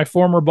to from my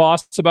former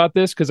boss about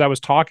this, because I was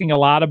talking a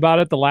lot about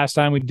it the last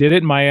time we did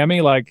it in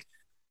Miami. Like,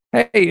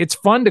 hey, it's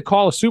fun to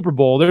call a Super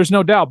Bowl, there's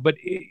no doubt, but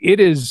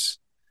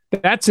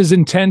that's as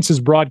intense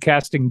as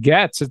broadcasting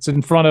gets. It's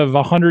in front of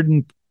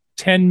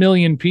 110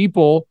 million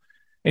people,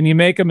 and you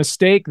make a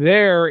mistake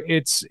there,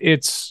 it's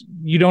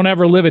you don't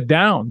ever live it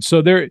down.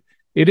 So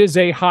it is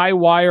a high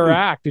wire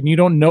act, and you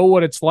don't know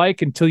what it's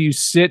like until you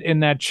sit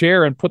in that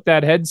chair and put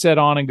that headset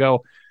on and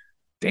go,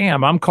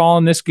 damn, I'm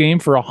calling this game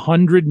for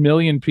 100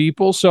 million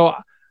people. So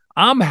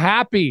I'm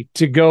happy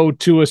to go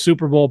to a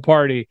Super Bowl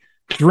party,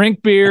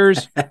 drink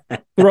beers,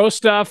 throw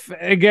stuff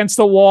against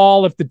the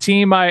wall if the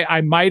team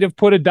I might have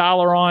put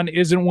 $1 on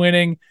isn't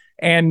winning,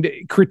 and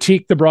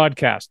critique the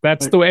broadcast.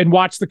 That's the way, and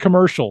watch the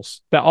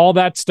commercials. All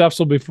that stuff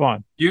will be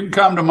fun. You can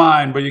come to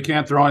mine, but you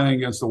can't throw anything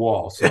against the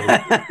wall. So,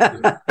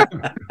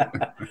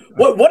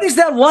 what is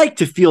that like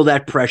to feel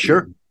that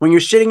pressure when you're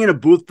sitting in a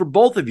booth for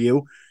both of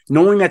you,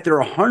 knowing that there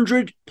are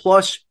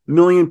 100+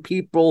 million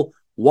people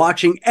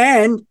watching,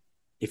 and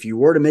if you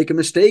were to make a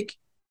mistake,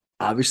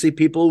 obviously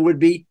people would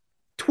be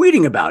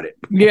tweeting about it?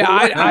 Yeah,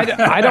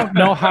 I don't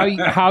know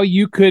how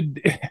you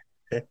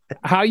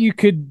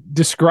could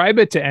describe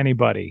it to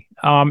anybody.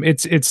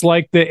 It's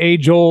like the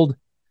age old,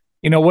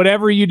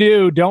 whatever you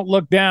do, don't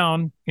look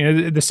down.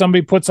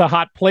 Somebody puts a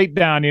hot plate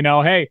down,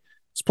 hey,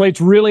 this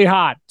plate's really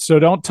hot, so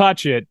don't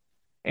touch it.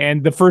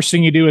 And the first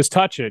thing you do is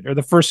touch it, or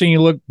the first thing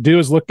you do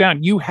is look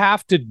down. You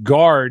have to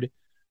guard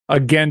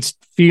against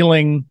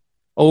feeling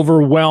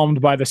overwhelmed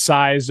by the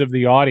size of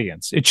the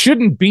audience. It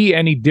shouldn't be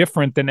any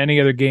different than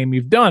any other game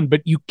you've done,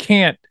 but you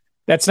can't.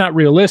 That's not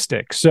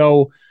realistic.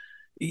 So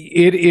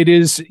it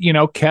is,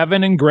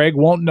 Kevin and Greg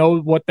won't know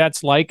what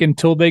that's like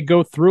until they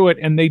go through it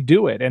and they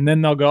do it. And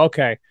then they'll go,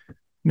 okay,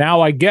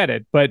 now I get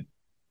it. But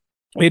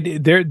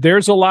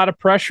there's a lot of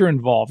pressure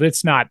involved.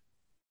 It's not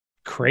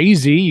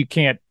crazy. You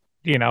can't,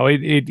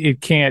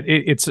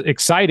 it's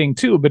exciting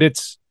too, but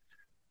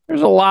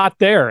there's a lot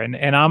there.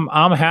 And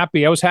I'm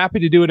happy. I was happy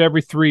to do it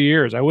every 3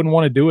 years. I wouldn't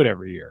want to do it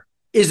every year.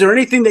 Is there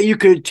anything that you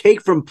could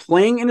take from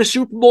playing in a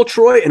Super Bowl,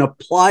 Troy, and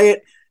apply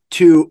it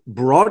to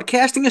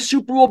broadcasting a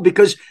Super Bowl?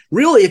 Because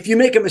really, if you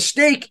make a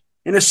mistake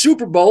in a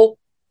Super Bowl,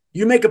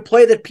 you make a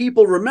play that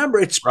people remember.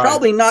 It's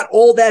probably not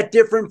all that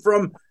different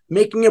from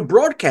making a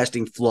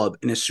broadcasting flub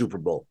in a Super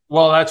Bowl.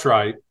 Well, that's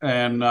right.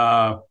 And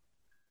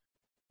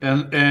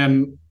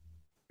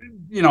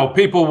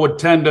people would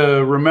tend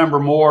to remember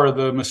more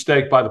the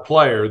mistake by the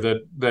player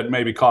that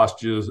maybe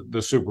cost you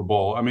the Super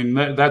Bowl. I mean,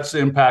 that's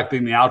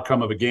impacting the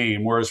outcome of a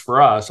game. Whereas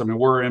for us, I mean,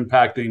 we're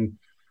impacting,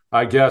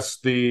 I guess,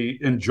 the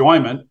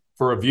enjoyment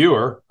for a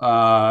viewer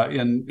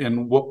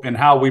in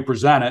how we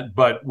present it,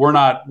 but we're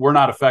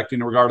not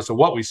affecting, regardless of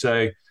what we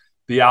say,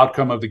 the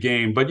outcome of the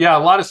game. But yeah, a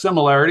lot of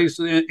similarities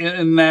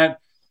in that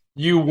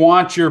you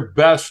want your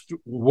best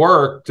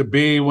work to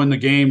be when the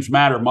games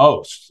matter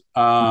most.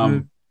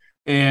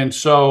 And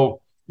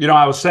so,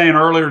 I was saying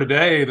earlier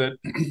today that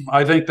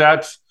I think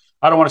I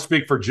don't want to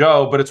speak for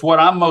Joe, but it's what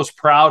I'm most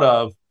proud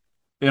of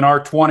in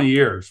our 20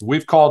 years.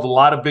 We've called a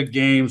lot of big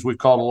games. We've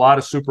called a lot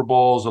of Super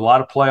Bowls, a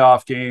lot of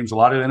playoff games, a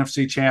lot of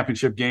NFC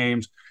championship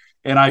games.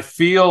 And I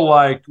feel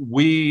like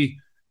we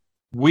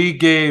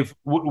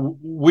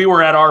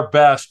were at our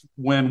best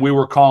when we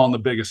were calling the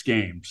biggest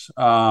games.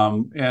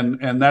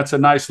 And that's a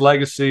nice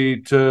legacy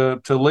to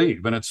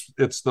leave. And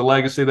it's the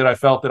legacy that I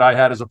felt that I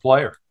had as a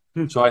player.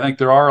 So I think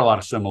there are a lot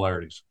of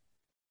similarities.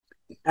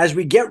 As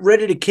we get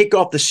ready to kick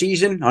off the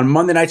season on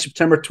Monday night,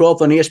 September 12th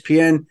on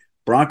ESPN,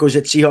 Broncos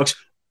at Seahawks,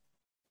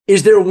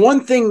 is there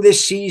one thing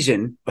this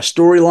season, a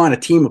storyline, a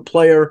team, a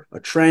player, a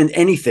trend,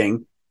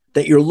 anything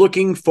that you're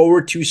looking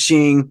forward to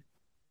seeing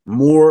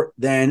more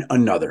than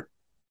another?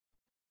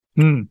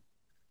 The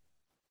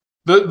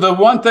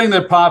one thing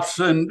that pops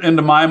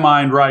into my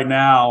mind right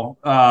now,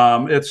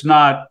 it's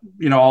not,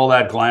 all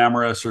that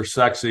glamorous or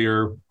sexy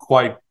or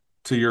quite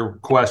to your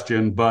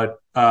question,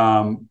 but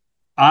I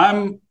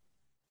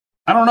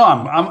don't know.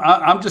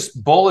 I'm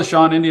just bullish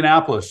on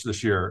Indianapolis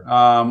this year.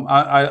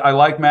 I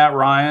like Matt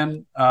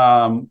Ryan.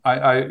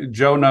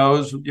 Joe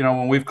knows,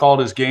 when we've called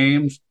his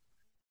games,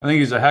 I think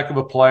he's a heck of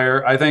a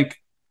player. I think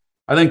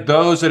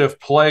those that have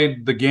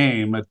played the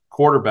game at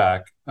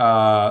quarterback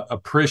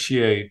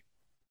appreciate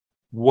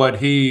what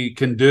he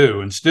can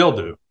do and still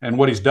do and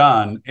what he's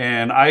done.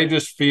 And I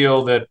just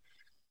feel that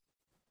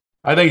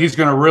I think he's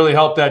going to really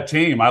help that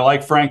team. I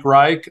like Frank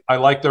Reich. I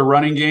like their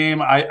running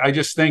game. I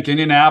just think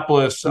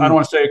Indianapolis, I don't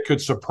want to say it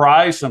could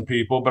surprise some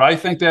people, but I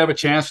think they have a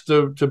chance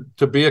to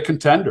be a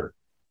contender.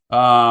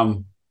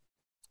 Beyond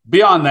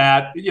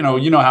that, you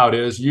know how it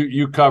is.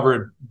 You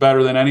covered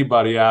better than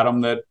anybody, Adam,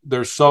 that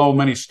there's so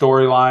many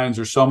storylines,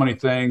 there's so many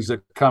things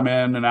that come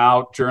in and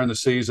out during the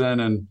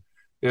season, and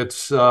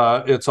it's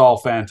all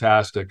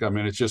fantastic. I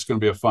mean, it's just going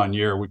to be a fun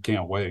year. We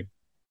can't wait.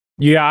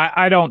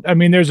 Yeah,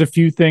 there's a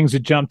few things that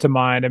jump to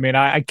mind. I mean,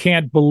 I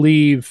can't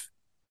believe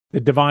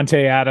that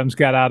Devontae Adams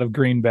got out of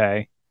Green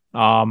Bay.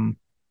 And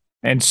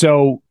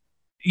so,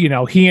 he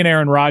and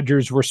Aaron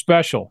Rodgers were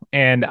special.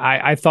 And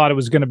I thought it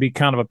was going to be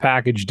kind of a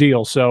package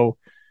deal. So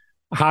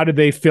how do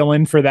they fill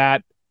in for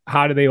that?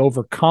 How do they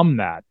overcome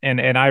that? And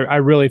I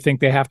really think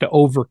they have to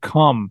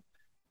overcome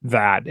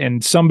that.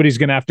 And somebody's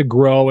going to have to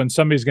grow and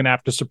somebody's going to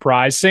have to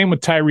surprise. Same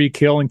with Tyreek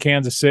Hill in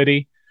Kansas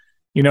City.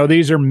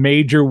 These are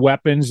major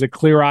weapons that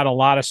clear out a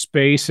lot of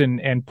space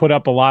and put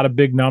up a lot of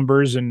big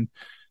numbers, and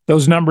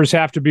those numbers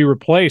have to be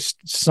replaced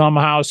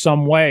somehow,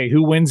 some way.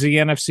 Who wins the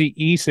NFC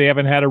East? They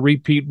haven't had a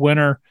repeat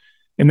winner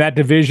in that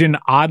division,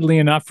 oddly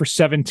enough, for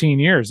 17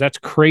 years. That's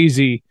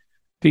crazy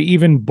to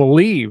even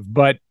believe.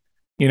 But,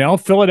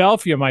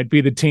 Philadelphia might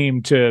be the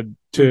team to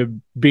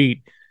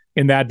beat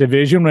in that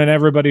division when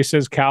everybody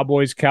says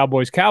Cowboys,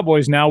 Cowboys,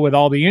 Cowboys. Now with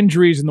all the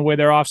injuries and the way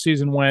their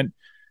offseason went,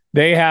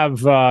 they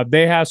have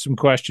some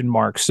question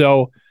marks.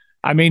 So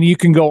I mean, you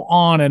can go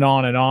on and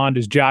on and on.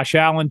 Does Josh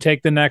Allen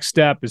take the next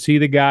step? Is he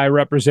the guy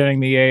representing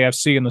the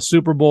AFC in the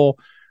Super Bowl?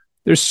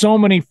 There's so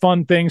many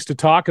fun things to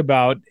talk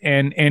about,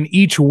 and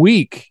each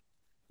week,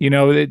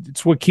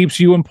 it's what keeps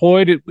you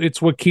employed.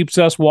 It's what keeps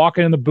us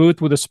walking in the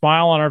booth with a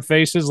smile on our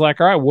faces,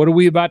 like, all right, what are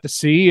we about to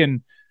see,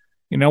 and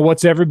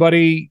what's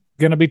everybody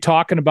going to be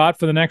talking about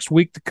for the next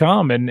week to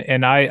come?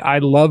 And I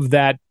love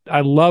that.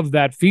 I love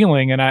that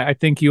feeling, and I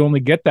think you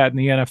only get that in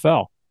the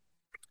NFL.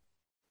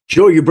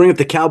 Joe, you bring up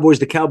the Cowboys.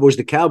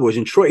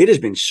 And Troy, it has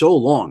been so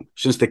long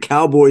since the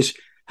Cowboys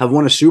have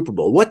won a Super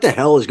Bowl. What the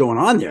hell is going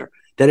on there?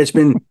 That it's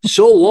been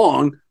so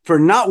long for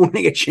not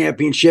winning a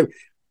championship,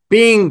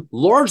 being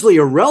largely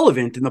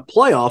irrelevant in the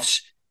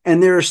playoffs,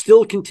 and they're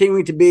still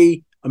continuing to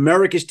be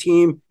America's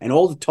team and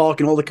all the talk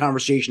and all the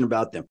conversation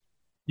about them.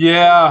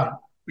 Yeah,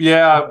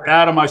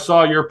 Adam, I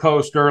saw your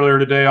post earlier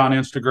today on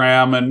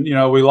Instagram, and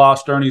we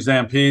lost Ernie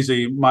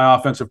Zampese, my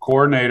offensive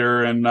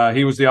coordinator, and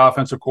he was the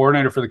offensive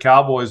coordinator for the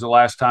Cowboys the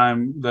last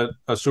time that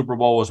a Super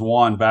Bowl was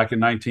won back in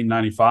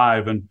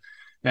 1995,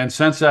 and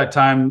since that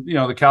time,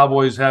 the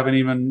Cowboys haven't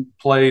even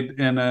played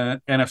in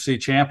an NFC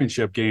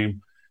Championship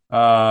game. 3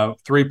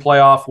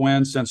 playoff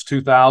wins since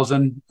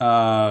 2000,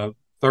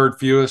 third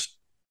fewest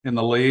in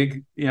the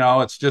league.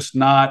 It's just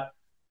not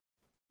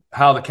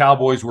how the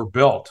Cowboys were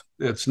built.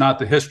 It's not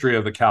the history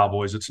of the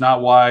Cowboys. It's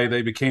not why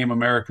they became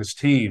America's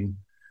team.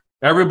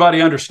 Everybody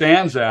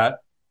understands that.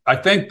 I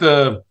think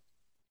the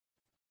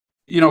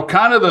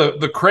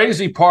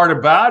crazy part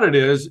about it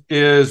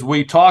is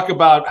we talk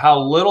about how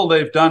little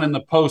they've done in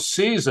the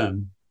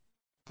postseason,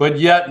 but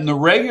yet in the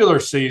regular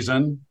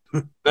season,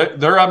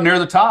 they're up near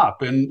the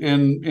top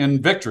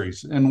in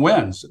victories and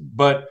wins.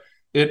 But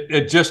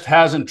it just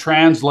hasn't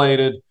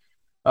translated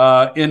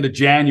into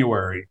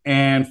January.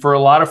 And for a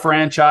lot of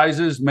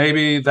franchises,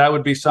 maybe that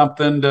would be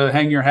something to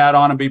hang your hat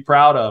on and be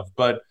proud of.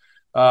 But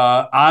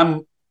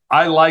I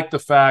like the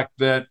fact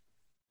that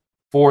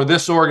for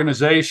this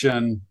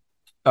organization,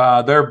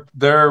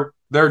 they're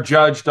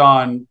judged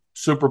on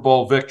Super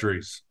Bowl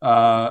victories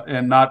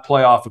and not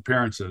playoff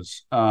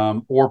appearances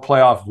or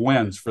playoff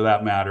wins for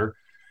that matter.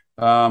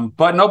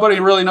 But nobody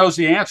really knows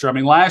the answer. I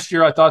mean, last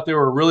year I thought they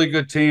were a really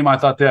good team. I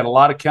thought they had a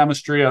lot of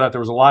chemistry. I thought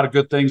there was a lot of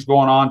good things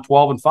going on,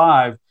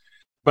 12-5.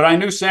 But I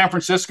knew San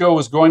Francisco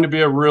was going to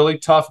be a really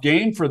tough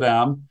game for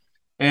them,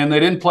 and they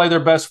didn't play their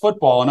best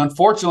football. And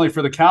unfortunately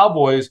for the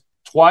Cowboys,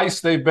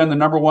 twice they've been the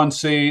number 1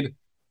 seed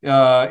in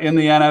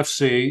the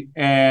NFC,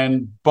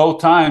 and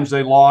both times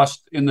they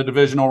lost in the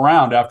divisional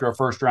round after a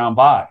first-round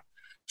bye.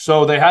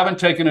 So they haven't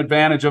taken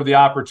advantage of the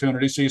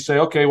opportunity. So you say,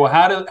 okay, well,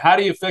 how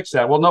do you fix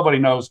that? Well, nobody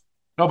knows.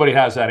 Nobody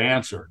has that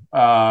answer.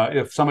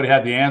 If somebody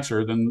had the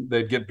answer, then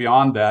they'd get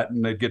beyond that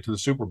and they'd get to the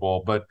Super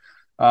Bowl. But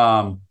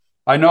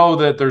I know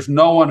that there's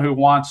no one who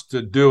wants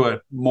to do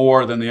it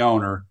more than the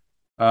owner,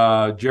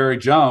 Jerry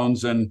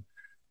Jones. And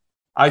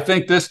I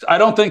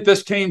don't think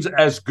this team's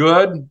as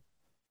good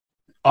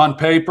on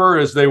paper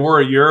as they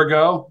were a year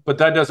ago, but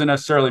that doesn't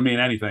necessarily mean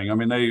anything. I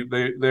mean,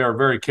 they are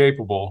very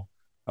capable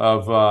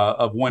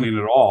of winning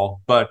it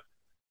all. But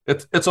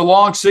it's a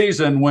long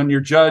season when you're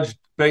judged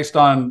based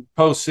on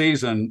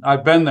postseason.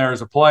 I've been there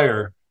as a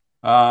player.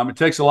 It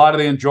takes a lot of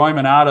the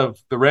enjoyment out of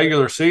the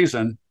regular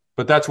season,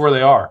 but that's where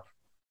they are.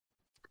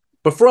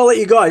 Before I let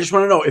you go, I just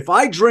want to know, if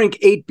I drink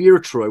 8 beer,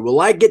 Troy, will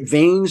I get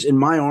veins in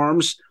my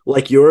arms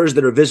like yours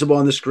that are visible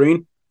on the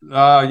screen?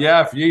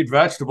 Yeah, if you eat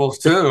vegetables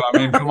too. I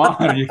mean, come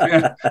on, you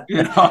can't,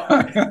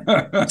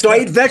 So I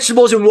eat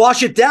vegetables and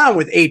wash it down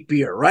with 8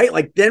 beer, right?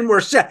 Like then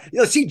we're set.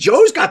 See,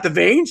 Joe's got the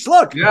veins.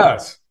 Look.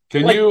 Yes.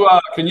 Can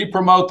you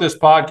promote this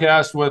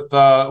podcast with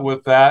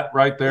that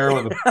right there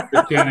with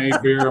a can of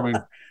 8 beer? I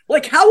mean,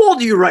 like, how old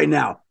are you right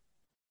now?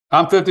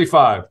 I'm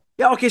 55.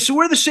 Yeah. Okay. So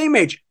we're the same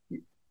age.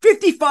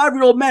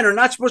 55-year-old men are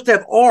not supposed to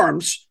have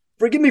arms.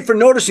 Forgive me for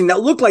noticing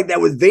that look like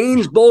that with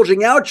veins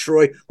bulging out,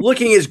 Troy,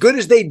 looking as good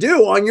as they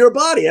do on your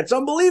body. That's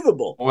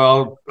unbelievable.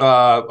 Well,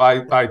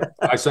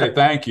 I say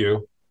thank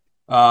you.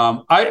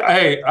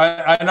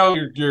 I know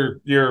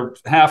you're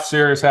half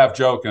serious, half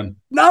joking.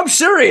 No, I'm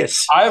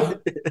serious.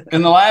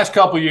 In the last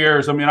couple of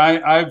years, I mean,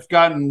 I've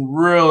gotten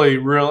really,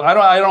 I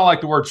don't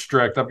like the word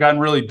strict. I've gotten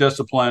really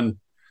disciplined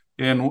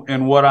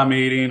in what I'm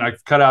eating.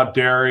 I've cut out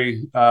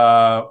dairy.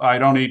 I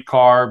don't eat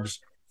carbs.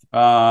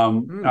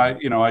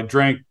 I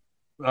drink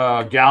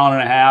a gallon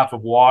and a half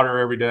of water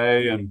every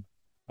day, and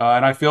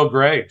I feel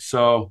great.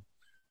 So,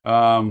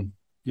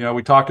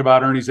 we talked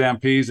about Ernie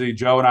Zampese.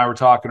 Joe and I were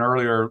talking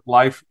earlier.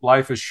 Life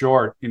is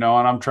short, and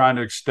I'm trying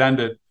to extend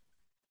it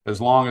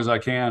as long as I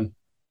can.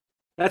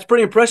 That's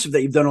pretty impressive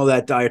that you've done all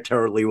that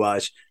dietarily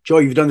wise. Joe,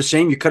 you've done the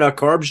same? You cut out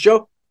carbs,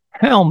 Joe?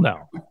 Hell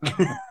no.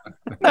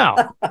 No.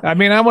 I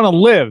mean, I want to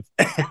live.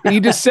 You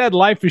just said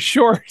life is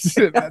short.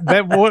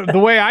 The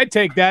way I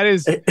take that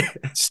is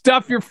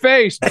stuff your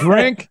face,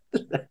 drink,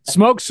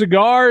 smoke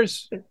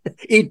cigars,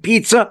 eat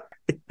pizza.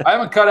 I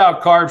haven't cut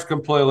out carbs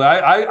completely.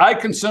 I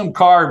consume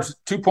carbs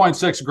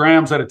 2.6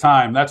 grams at a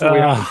time. That's what we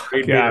have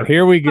to God,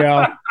 here we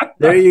go.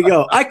 There you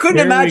go. I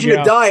couldn't imagine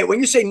a diet when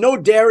you say no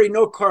dairy,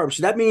 no carbs.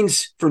 So that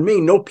means for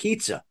me, no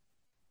pizza.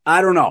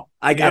 I don't know.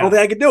 I don't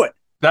think I could do it.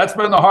 That's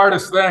been the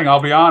hardest thing.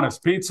 I'll be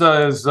honest.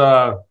 Pizza's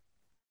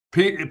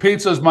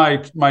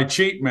my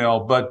cheat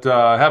meal, but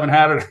haven't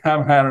had it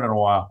in a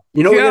while.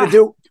 You know what we got to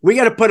do? We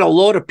got to put a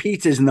load of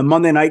pizzas in the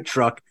Monday night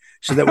truck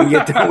so that we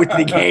get done with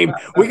the game.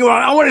 We go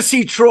on. I want to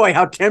see Troy,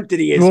 how tempted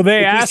he is. Well,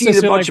 they asked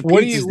us, like,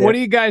 what do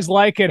you guys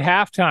like at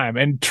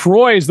halftime? And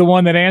Troy is the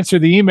one that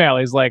answered the email.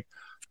 He's like,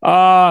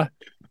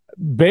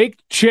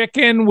 baked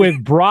chicken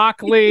with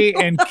broccoli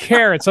and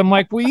carrots. I'm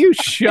like, will you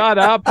shut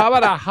up? How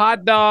about a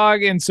hot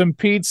dog and some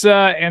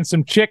pizza and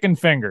some chicken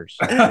fingers?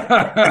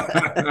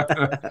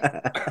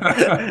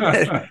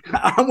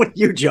 I'm with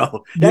you,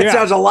 Joe. That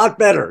sounds a lot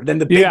better than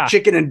the baked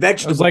chicken and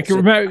vegetables. Like,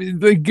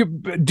 remember,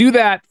 do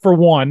that for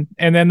one,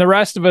 and then the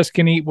rest of us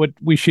can eat what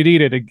we should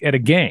eat at a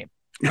game.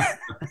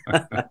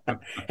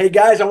 Hey,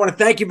 guys, I want to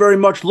thank you very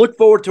much. Look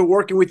forward to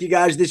working with you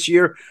guys this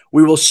year.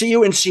 We will see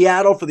you in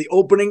Seattle for the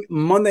opening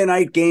Monday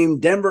night game,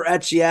 Denver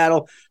at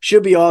Seattle.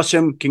 Should be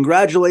awesome.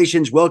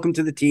 Congratulations. Welcome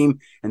to the team,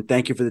 and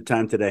thank you for the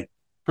time today.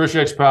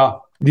 Appreciate you,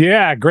 pal.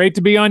 Yeah, great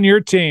to be on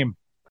your team.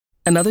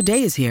 Another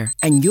day is here,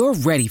 and you're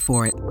ready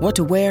for it. What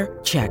to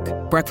wear? Check.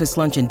 Breakfast,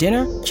 lunch, and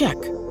dinner? Check.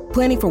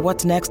 Planning for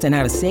what's next and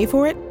how to save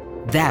for it?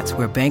 That's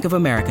where Bank of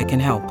America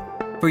can help.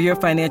 For your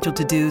financial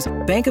to-dos,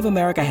 Bank of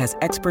America has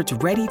experts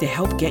ready to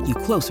help get you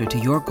closer to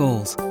your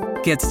goals.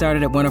 Get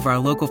started at one of our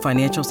local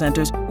financial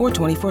centers or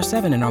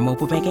 24/7 in our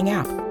mobile banking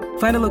app.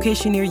 Find a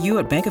location near you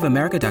at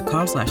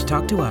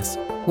bankofamerica.com/talktous.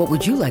 What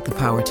would you like the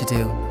power to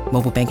do?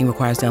 Mobile banking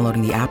requires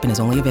downloading the app and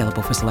is only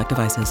available for select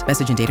devices.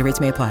 Message and data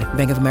rates may apply.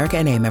 Bank of America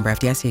N.A., member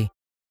FDIC.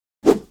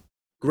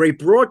 Great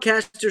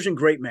broadcasters and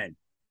great men.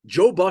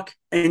 Joe Buck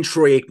and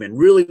Troy Aikman.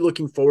 Really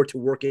looking forward to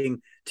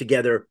working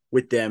together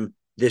with them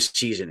this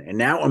season. And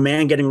now a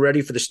man getting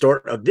ready for the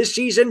start of this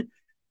season,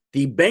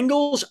 the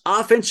Bengals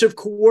offensive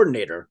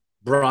coordinator,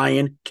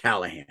 Brian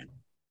Callahan.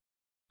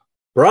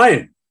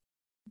 Brian.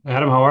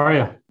 Adam, how are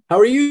you? How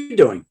are you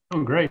doing?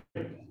 I'm great.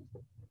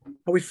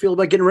 How we feel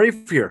about getting ready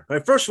for here?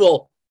 Right, first of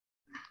all,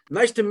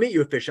 nice to meet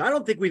you officially. I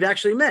don't think we've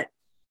actually met.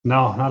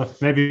 No,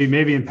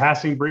 maybe in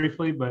passing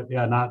briefly, but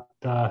yeah, not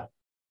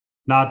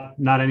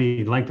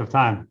any length of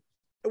time.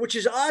 Which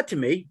is odd to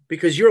me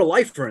because you're a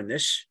lifer in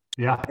this.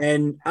 Yeah.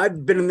 And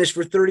I've been in this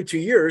for 32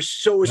 years.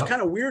 So it was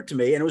kind of weird to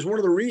me. And it was one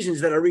of the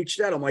reasons that I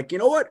reached out. I'm like, you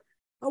know what?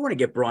 I want to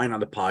get Brian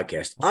on the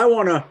podcast. I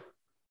want to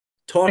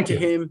talk to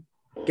him,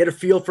 get a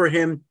feel for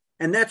him.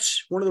 And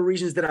that's one of the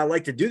reasons that I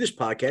like to do this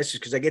podcast is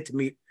because I get to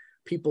meet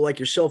people like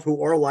yourself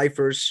who are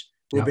lifers,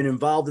 who have been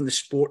involved in the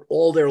sport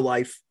all their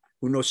life,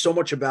 who know so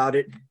much about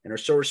it and are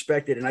so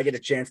respected. And I get a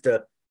chance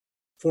to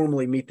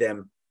formally meet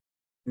them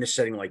in a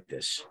setting like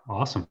this.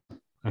 Awesome.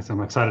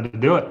 I'm excited to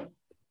do it.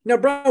 Now,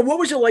 Brian, what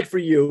was it like for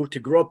you to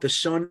grow up the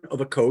son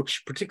of a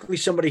coach, particularly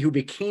somebody who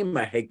became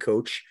a head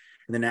coach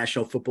in the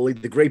National Football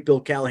League, the great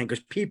Bill Callahan?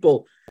 Because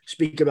people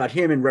speak about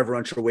him in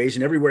reverential ways,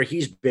 and everywhere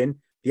he's been,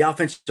 the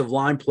offensive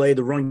line play,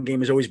 the run game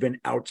has always been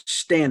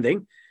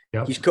outstanding.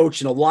 Yep. He's coached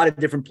in a lot of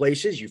different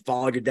places. You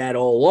followed your dad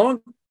all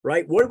along,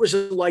 right? What was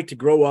it like to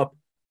grow up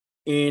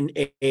in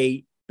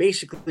a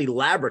basically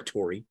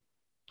laboratory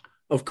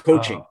of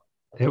coaching?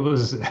 It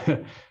was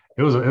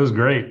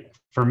great.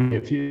 For me,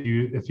 if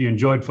you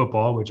enjoyed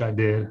football, which I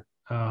did,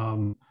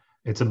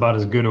 it's about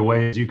as good a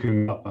way as you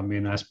can go. I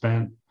mean, I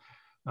spent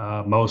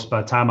by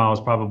the time I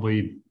was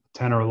probably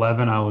 10 or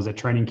 11, I was at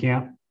training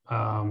camp,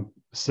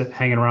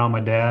 hanging around my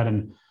dad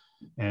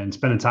and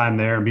spending time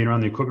there and being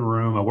around the equipment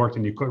room. I worked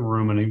in the equipment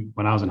room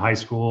when I was in high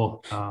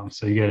school.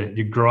 So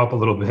you grow up a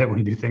little bit when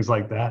you do things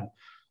like that.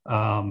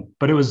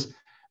 But it was,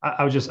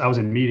 I was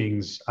in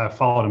meetings. I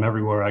followed him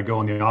everywhere. I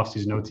go in the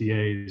offseason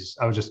OTAs.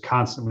 I was just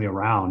constantly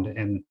around,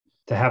 and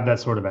to have that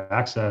sort of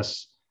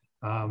access,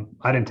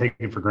 I didn't take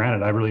it for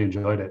granted. I really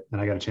enjoyed it.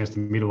 And I got a chance to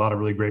meet a lot of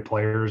really great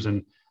players,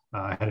 and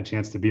I had a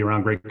chance to be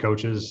around great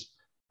coaches.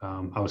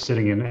 I was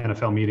sitting in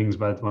NFL meetings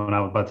by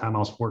the time I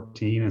was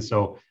 14. And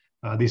so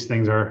these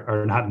things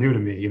are not new to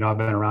me. You know, I've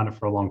been around it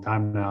for a long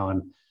time now,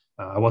 and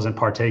I wasn't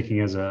partaking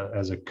as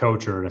a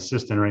coach or an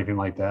assistant or anything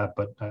like that,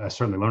 but I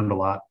certainly learned a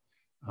lot.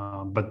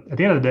 But at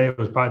the end of the day, it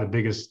was probably the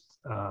biggest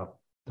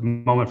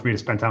moment for me to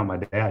spend time with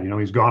my dad. You know,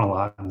 he's gone a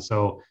lot. And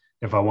so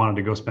if I wanted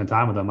to go spend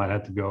time with him, I'd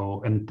have to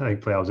go, and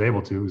thankfully I was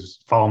able to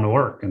follow him to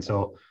work. And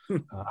so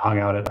hung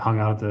out at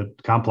the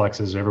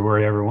complexes everywhere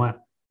he ever went.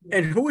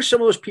 And who are some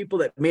of those people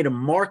that made a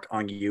mark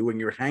on you when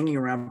you're hanging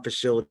around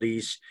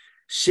facilities,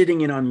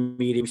 sitting in on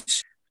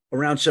meetings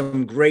around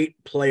some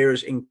great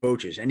players and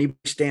coaches? Any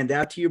stand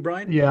out to you,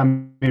 Brian? Yeah, I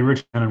mean,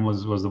 Rich Gannon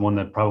was the one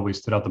that probably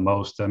stood out the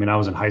most. I mean, I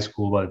was in high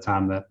school by the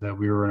time that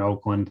we were in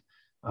Oakland,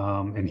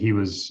 and he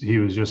was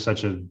just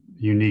such a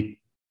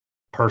unique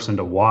person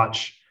to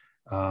watch.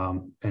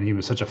 And he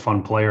was such a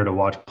fun player to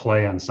watch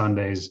play on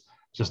Sundays,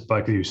 just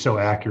like he was so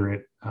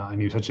accurate, and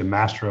he was such a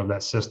master of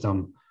that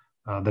system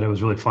that it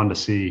was really fun to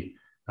see.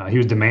 He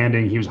was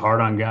demanding, he was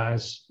hard on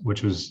guys,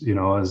 which was, it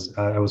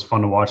was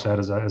fun to watch that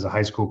as a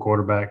high school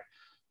quarterback,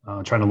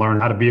 trying to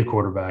learn how to be a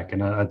quarterback.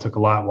 And I took a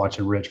lot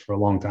watching Rich for a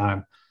long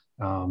time.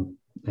 And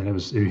he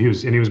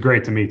was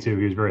great to me too.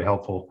 He was very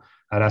helpful.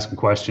 I'd ask him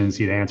questions.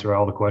 He'd answer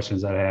all the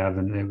questions I'd have,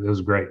 and it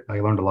was great. I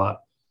learned a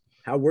lot.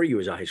 How were you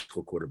as a high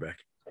school quarterback?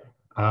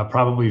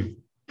 Probably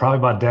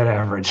about dead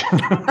average.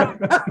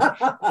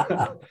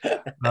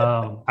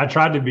 I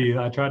tried to be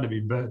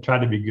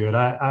good.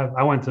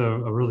 I went to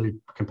a really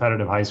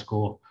competitive high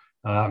school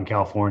out in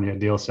California,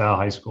 De La Salle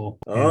High School.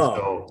 Oh. And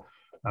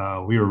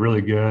so we were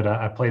really good.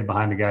 I played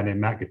behind a guy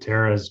named Matt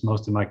Gutierrez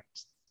most of my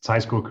high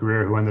school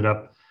career, who ended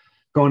up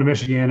going to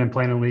Michigan and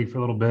playing in the league for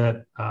a little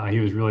bit. He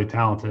was really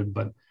talented,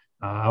 but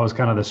I was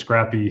kind of the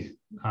scrappy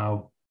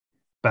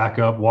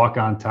backup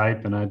walk-on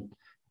type, and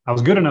I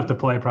was good enough to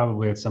play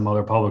probably at some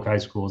other public high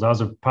schools. I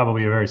was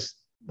probably a very,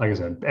 like I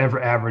said,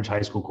 average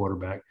high school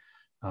quarterback.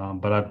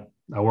 But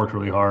I worked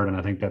really hard, and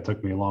I think that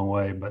took me a long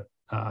way. But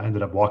I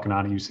ended up walking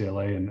on at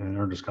UCLA and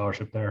earned a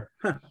scholarship there.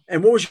 Huh.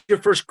 And what was your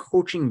first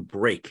coaching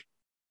break?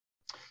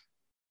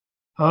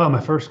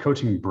 My first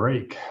coaching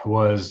break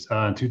was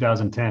in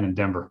 2010 in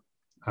Denver.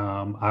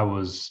 I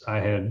was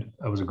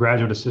a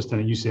graduate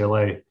assistant at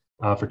UCLA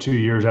for 2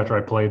 years after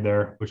I played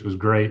there, which was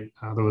great.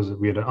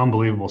 We had an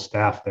unbelievable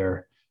staff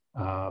there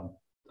of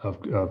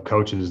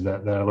coaches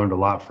that I learned a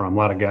lot from. A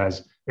lot of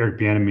guys: Eric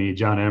Bieniemy,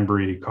 John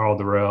Embry, Carl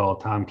Durrell,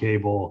 Tom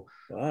Cable.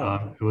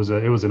 Wow. It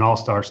was an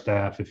all-star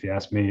staff, if you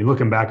ask me.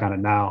 Looking back on it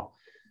now,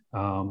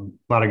 a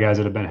lot of guys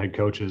that have been head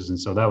coaches, and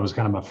so that was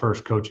kind of my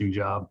first coaching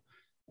job.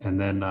 And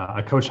then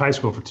I coached high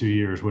school for 2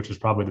 years, which was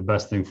probably the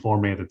best thing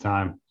for me at the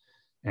time.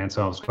 And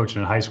so I was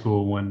coaching in high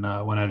school when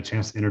I had a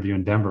chance to interview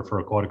in Denver for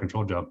a quality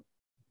control job.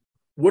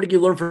 What did you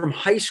learn from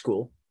high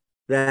school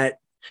that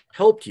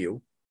helped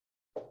you,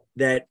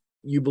 that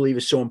you believe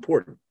is so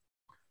important?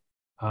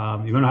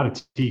 You learn how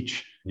to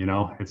teach. You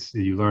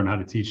learn how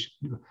to teach.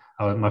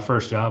 My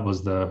first job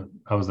was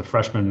I was the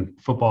freshman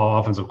football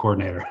offensive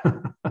coordinator,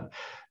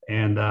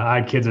 and I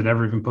had kids that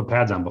never even put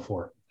pads on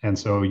before, and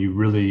so you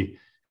really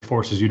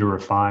forces you to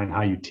refine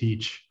how you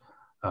teach.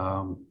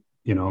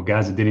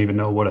 Guys that didn't even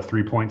know what a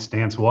 3-point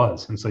stance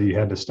was, and so you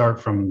had to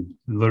start from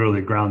literally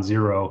ground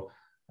zero,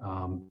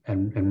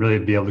 and really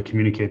be able to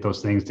communicate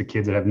those things to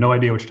kids that have no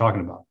idea what you're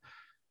talking about.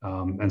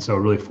 And so it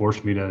really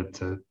forced me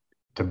to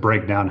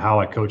break down how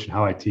I coach and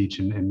how I teach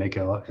and make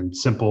it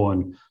simple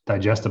and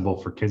digestible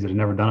for kids that have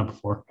never done it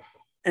before.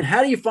 And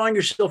how do you find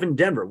yourself in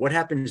Denver? What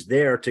happens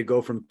there to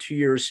go from 2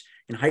 years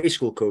in high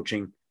school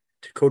coaching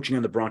to coaching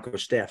on the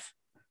Broncos staff?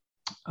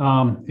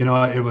 I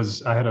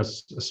had a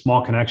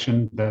small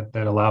connection that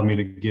allowed me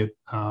to get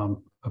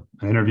an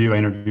interview. They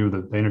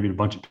interviewed a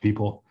bunch of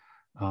people.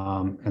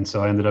 And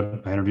so I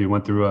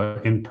went through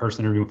an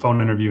in-person interview,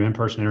 phone interview,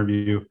 in-person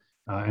interview,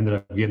 ended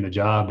up getting the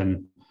job.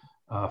 And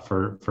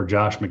for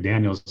Josh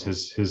McDaniels,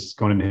 his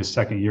going into his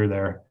second year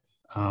there.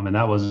 And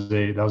that was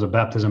a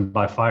baptism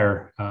by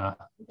fire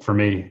for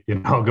me,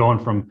 going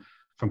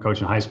from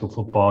coaching high school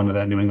football into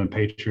that New England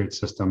Patriots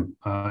system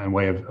and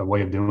way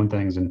of doing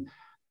things. And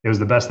it was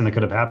the best thing that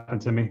could have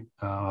happened to me.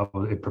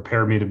 It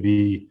prepared me to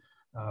be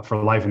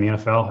for life in the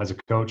NFL as a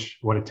coach,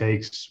 what it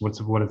takes,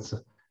 what it's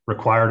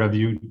required of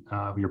you,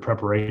 your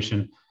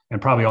preparation,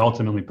 and probably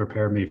ultimately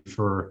prepared me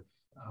for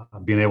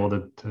being able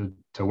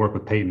to work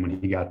with Peyton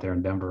when he got there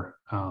in Denver.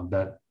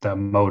 That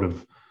mode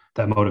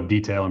of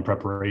detail and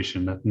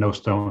preparation, that no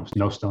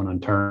stone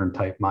unturned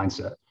type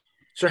mindset.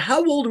 So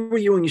how old were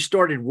you when you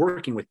started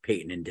working with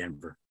Peyton in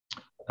Denver?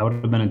 That would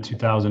have been in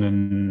 2000,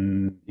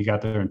 and he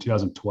got there in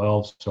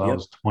 2012. So I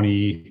was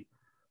 20,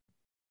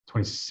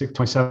 26,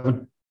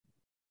 27.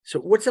 So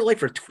what's it like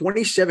for a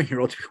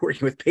 27-year-old to be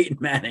working with Peyton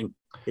Manning?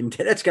 And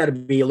that's got to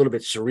be a little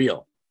bit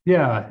surreal.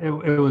 Yeah,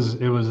 it was.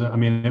 I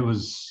mean, there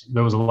was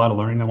a lot of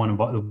learning that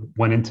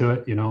went into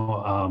it.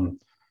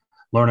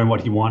 Learning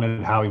what he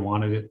wanted, how he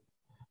wanted it.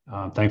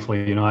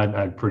 Thankfully, I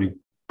had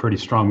pretty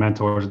strong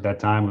mentors at that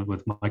time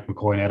with Mike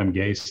McCoy and Adam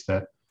Gase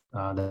that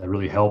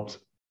really helped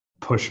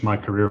push my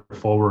career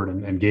forward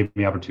and gave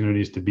me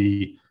opportunities to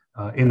be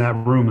in that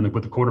room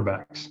with the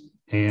quarterbacks.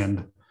 And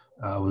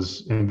it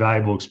was an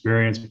invaluable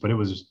experience, but it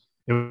was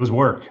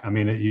work. I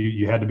mean,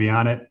 you had to be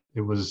on it.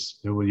 You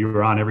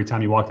were on every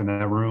time you walked in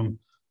that room.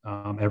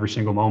 Every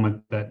single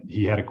moment that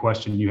he had a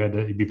question, you had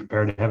to be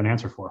prepared to have an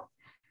answer for.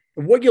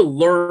 What you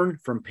learn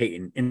from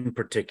Peyton in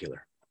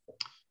particular?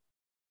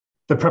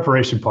 The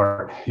preparation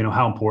part,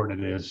 how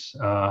important it is,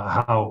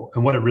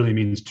 and what it really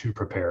means to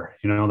prepare.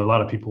 A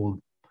lot of people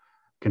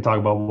can talk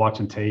about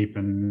watching tape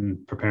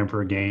and preparing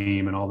for a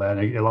game and all that.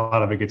 A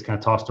lot of it gets kind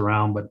of tossed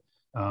around, but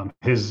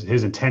his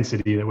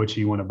intensity at which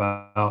he went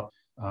about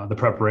the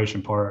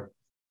preparation part,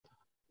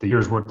 the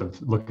year's worth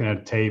of looking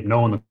at tape,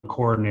 knowing the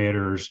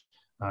coordinators,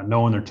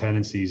 knowing their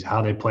tendencies,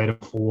 how they played it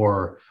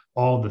before,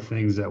 all the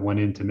things that went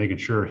into making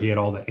sure he had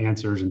all the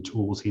answers and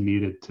tools he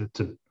needed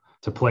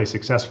to play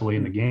successfully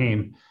in the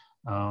game.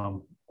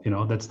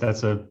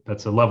 That's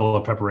a level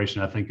of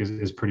preparation I think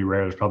is pretty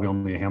rare. There's probably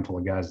only a handful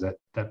of guys that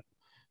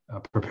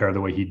prepare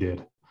the way he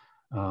did.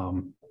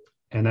 And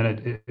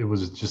then it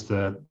was just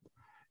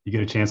you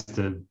get a chance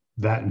to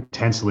that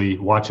intensely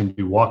watch him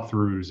do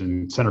walkthroughs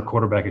and center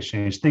quarterback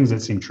exchange, things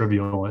that seem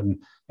trivial and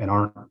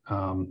aren't,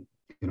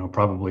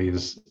 probably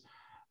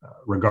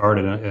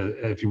regarded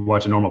if you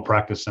watch a normal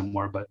practice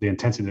somewhere. But the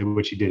intensity at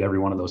which he did every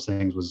one of those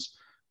things was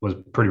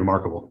pretty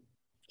remarkable.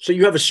 So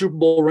you have a Super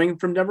Bowl ring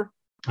from Denver?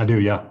 I do,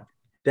 yeah.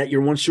 That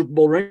your one Super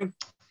Bowl ring?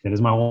 It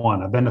is my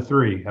one. I've been to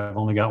 3. I've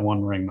only got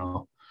 1 ring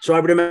though. So I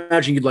would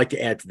imagine you'd like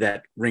to add to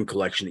that ring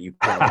collection that you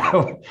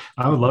have.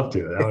 I would love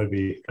to. That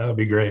would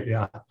be great.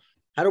 Yeah.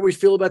 How do we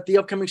feel about the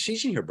upcoming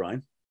season here,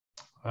 Brian?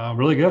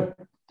 Really good,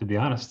 to be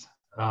honest.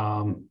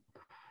 Bunch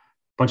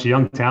of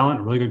young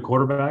talent, really good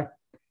quarterback.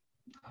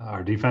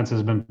 Our defense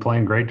has been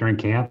playing great during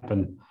camp,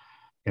 and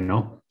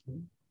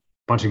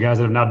bunch of guys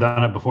that have now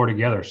done it before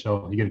together.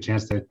 So you get a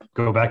chance to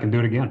go back and do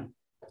it again.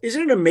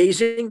 Isn't it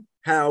amazing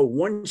how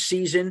one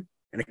season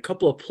and a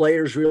couple of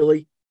players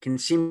really can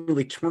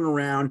seemingly turn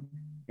around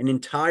an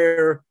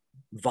entire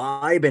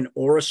vibe and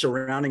aura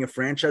surrounding a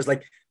franchise?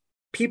 Like,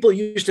 people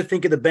used to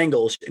think of the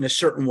Bengals in a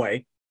certain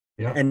way.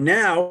 Yeah. And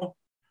now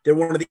they're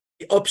one of the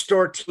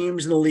upstart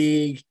teams in the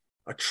league,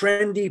 a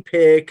trendy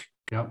pick,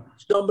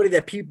 somebody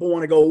that people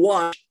want to go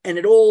watch. And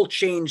it all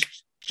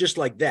changed just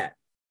like that.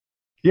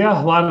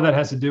 Yeah, a lot of that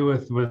has to do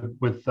with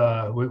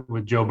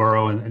Joe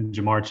Burrow and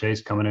Jamar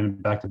Chase coming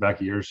in back-to-back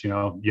years,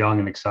 young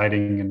and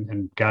exciting,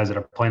 and guys that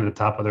are playing at the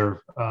top of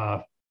their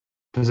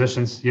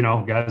positions,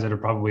 guys that are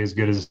probably as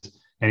good as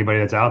anybody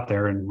that's out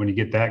there. And when you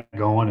get that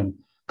going and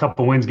a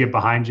couple wins get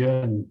behind you,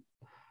 and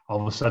all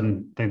of a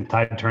sudden the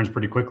tide turns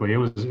pretty quickly. It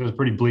was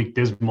pretty bleak,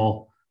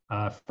 dismal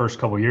first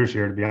couple of years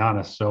here, to be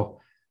honest. So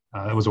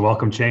it was a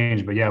welcome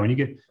change. But yeah, when you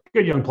get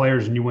good young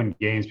players and you win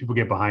games, people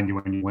get behind you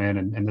when you win.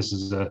 And this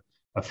is a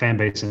fan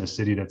base in a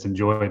city that's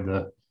enjoyed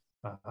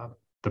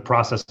the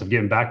process of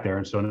getting back there.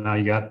 And so now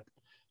you got a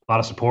lot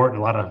of support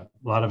and a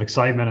lot of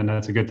excitement, and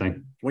that's a good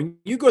thing. When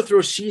you go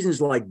through seasons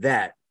like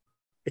that,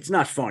 it's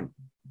not fun.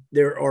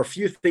 There are a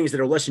few things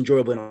that are less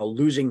enjoyable than a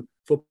losing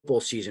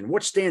football season.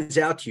 What stands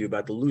out to you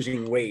about the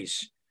losing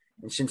ways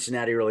in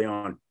Cincinnati early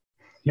on?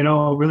 It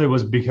really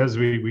was because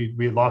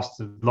we lost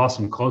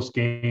some close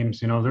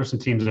games. There's some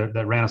teams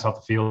that ran us off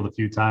the field a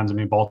few times. I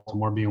mean,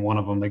 Baltimore being one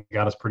of them, they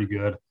got us pretty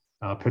good.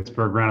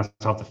 Pittsburgh ran us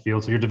off the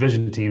field. So your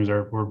division teams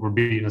were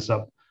beating us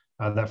up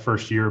that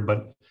first year.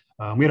 But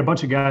we had a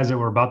bunch of guys that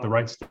were about the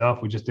right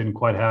stuff. We just didn't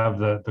quite have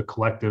the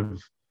collective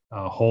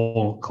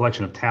whole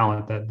collection of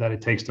talent that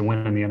it takes to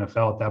win in the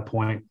NFL at that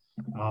point.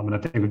 And I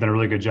think we've done a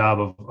really good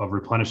job of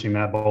replenishing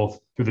that both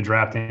through the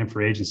draft and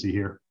free agency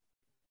here.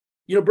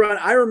 Brian,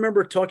 I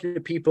remember talking to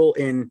people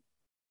in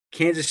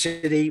Kansas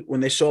City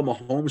when they saw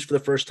Mahomes for the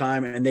first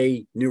time, and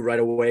they knew right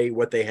away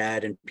what they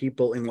had, and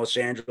people in Los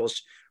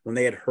Angeles when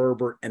they had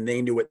Herbert and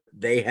they knew what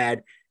they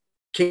had.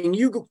 Can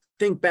you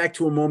think back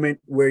to a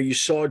moment where you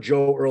saw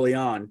Joe early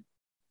on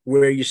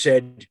where you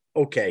said,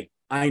 okay,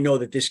 I know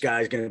that this guy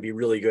is going to be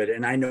really good,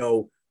 and I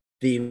know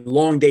the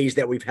long days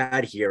that we've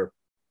had here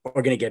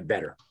are going to get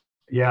better?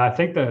 Yeah, I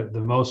think the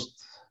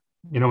most,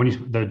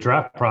 when the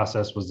draft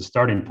process was the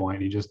starting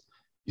point.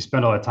 You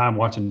spend all that time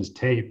watching his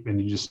tape, and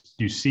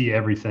you see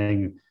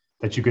everything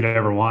that you could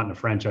ever want in a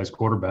franchise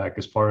quarterback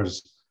as far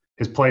as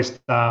his play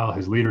style,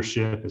 his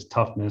leadership, his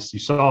toughness. You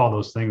saw all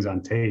those things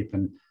on tape,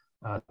 and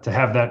to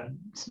have that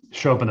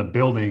show up in the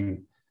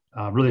building,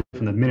 really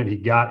from the minute he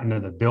got into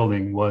the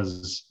building,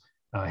 was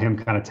him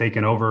kind of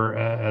taking over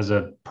as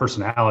a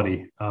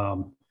personality.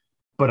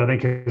 But I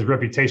think his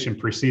reputation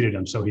preceded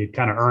him, so he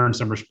kind of earned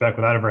some respect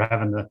without ever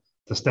having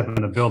to step in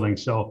the building.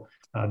 So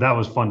that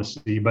was fun to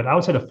see. But I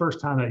would say the first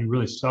time that you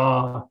really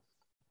saw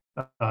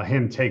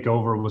him take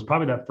over was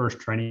probably that first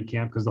training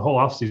camp, because the whole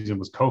offseason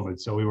was COVID.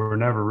 So we were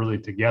never really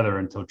together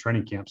until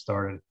training camp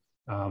started.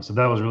 So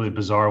that was really a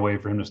bizarre way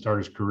for him to start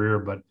his career.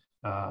 But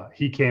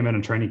he came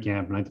in training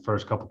camp, and I think the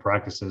first couple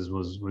practices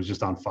was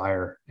just on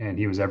fire. And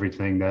he was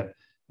everything that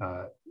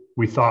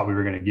we thought we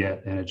were going to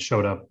get. And it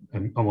showed up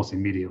almost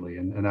immediately.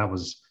 And that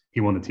was, he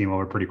won the team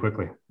over pretty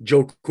quickly.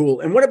 Joe Cool.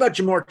 And what about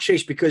Jamar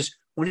Chase? Because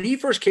when he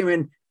first came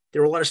in,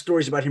 there were a lot of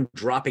stories about him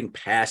dropping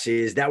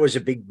passes. That was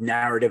a big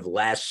narrative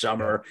last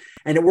summer,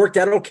 and it worked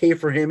out okay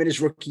for him in his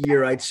rookie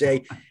year. I'd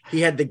say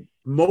he had the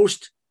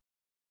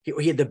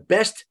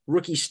best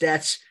rookie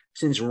stats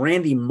since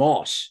Randy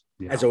Moss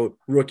as a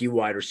rookie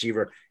wide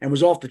receiver, and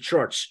was off the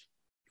charts.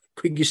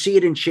 Could you see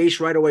it in Chase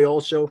right away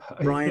also,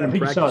 Brian? I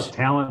think you saw his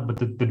talent, but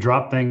the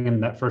drop thing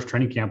in that first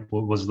training camp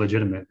was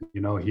legitimate.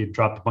 He had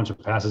dropped a bunch of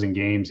passes in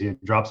games. He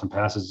had dropped some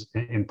passes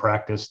in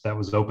practice that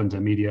was open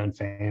to media and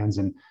fans.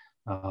 And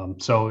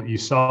so you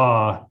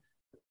saw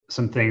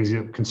some things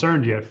that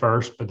concerned you at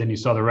first, but then you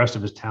saw the rest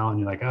of his talent.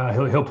 You're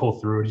like, he'll pull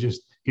through.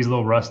 He's a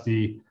little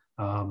rusty.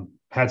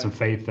 Had some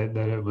faith that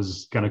it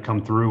was going to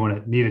come through when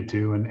it needed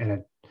to,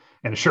 and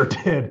it sure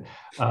did.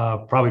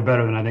 Probably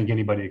better than I think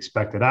anybody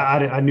expected.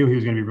 I knew he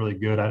was going to be really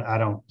good.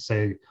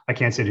 I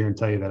can't sit here and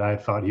tell you that I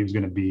thought he was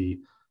going to be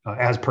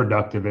as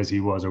productive as he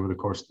was over the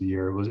course of the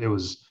year. It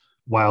was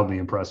wildly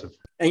impressive.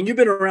 And you've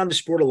been around the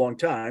sport a long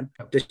time.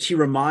 Does he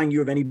remind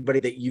you of anybody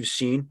that you've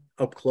seen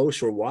up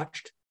close or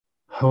watched?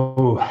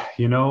 Oh,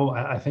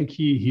 I think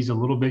he's a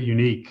little bit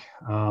unique.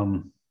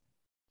 I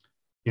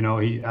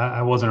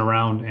wasn't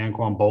around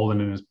Anquan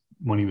Bolden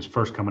when he was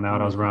first coming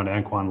out. I was around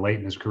Anquan late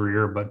in his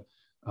career, but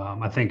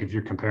I think if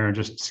you're comparing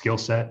just skill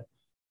set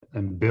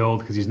and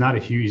build, because he's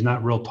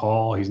not real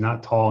tall. He's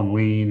not tall and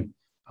lean.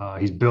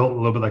 He's built a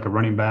little bit like a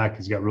running back.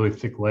 He's got really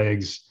thick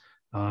legs.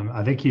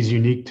 I think he's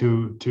unique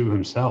to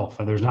himself.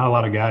 There's not a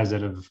lot of guys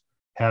that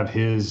have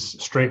his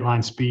straight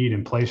line speed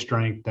and play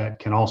strength that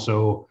can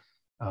also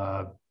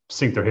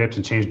sink their hips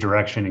and change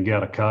direction and get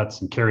out of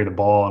cuts and carry the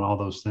ball and all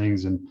those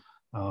things. And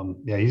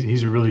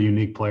he's a really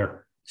unique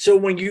player. So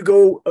when you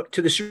go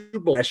to the Super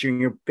Bowl last year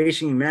and you're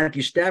facing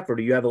Matthew Stafford,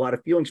 who you have a lot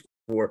of feelings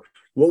for,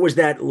 what was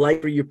that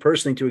like for you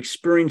personally to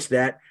experience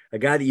that? A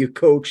guy that you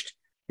coached,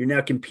 you're now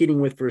competing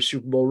with for a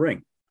Super Bowl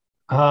ring.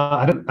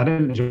 I didn't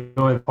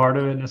enjoy part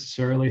of it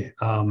necessarily.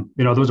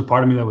 There was a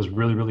part of me that was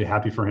really, really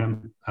happy for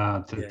him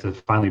to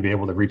finally be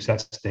able to reach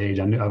that stage.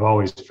 I've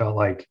always felt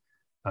like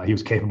he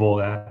was capable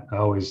of that. I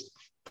always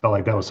felt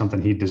like that was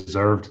something he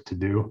deserved to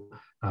do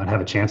and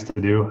have a chance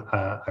to do.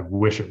 I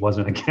wish it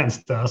wasn't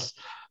against us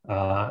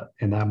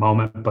in that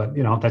moment, but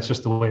that's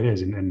just the way it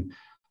is. And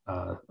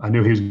I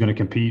knew he was going to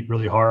compete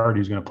really hard. He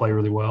was going to play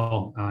really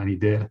well, and he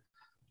did.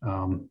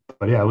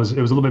 But yeah, it was a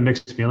little bit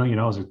mixed feeling.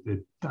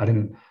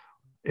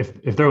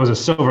 If there was a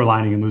silver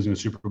lining in losing the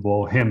Super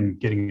Bowl, him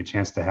getting a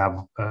chance to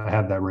have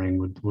that ring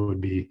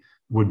would be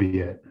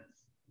it.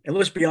 And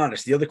let's be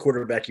honest, the other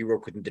quarterback you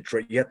work with in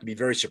Detroit, you have to be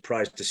very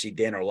surprised to see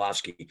Dan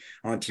Orlovsky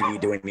on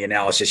TV doing the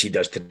analysis he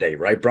does today,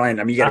 right, Brian?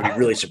 I mean, you got to be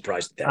really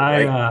surprised at that,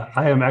 right?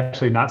 I am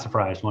actually not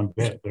surprised one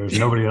bit. There's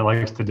nobody that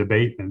likes to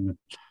debate and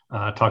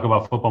talk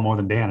about football more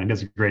than Dan, and he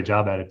does a great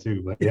job at it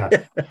too. But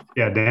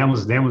Dan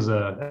was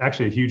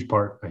actually a huge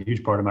part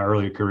of my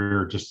early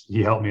career. Just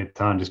he helped me a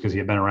ton just because he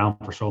had been around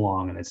for so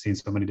long and had seen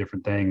so many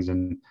different things,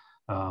 and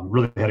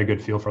really had a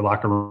good feel for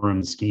locker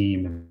room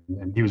scheme,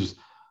 and he was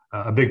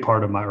a big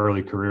part of my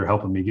early career,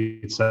 helping me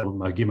get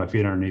settled, get my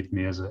feet underneath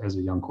me as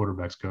a young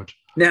quarterbacks coach.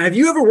 Now, have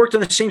you ever worked on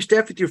the same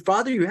staff with your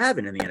father? You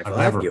haven't in the NFL,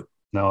 have you?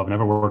 No, I've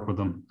never worked with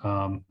them.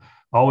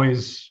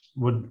 Always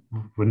would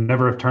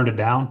never have turned it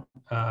down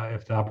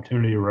if the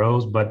opportunity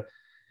arose, but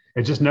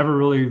it just never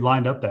really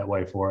lined up that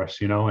way for us,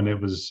 and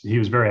he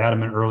was very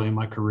adamant early in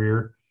my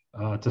career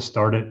to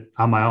start it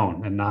on my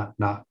own and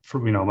not for,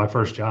 my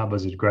first job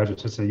as a graduate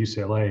assistant at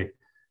UCLA,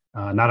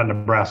 not at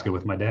Nebraska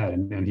with my dad.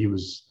 And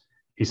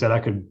he said I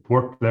could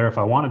work there if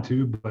I wanted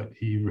to, but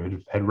he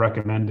had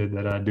recommended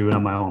that I do it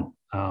on my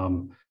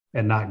own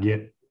and not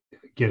get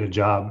a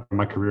job.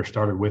 My career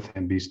started with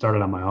him, be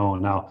started on my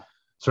own. Now,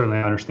 certainly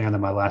I understand that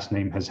my last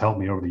name has helped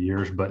me over the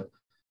years, but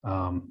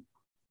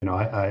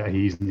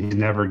he's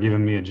never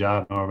given me a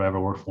job nor have I ever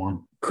worked for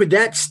him. Could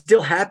that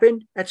still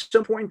happen at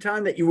some point in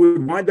time, that you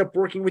would wind up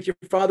working with your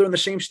father on the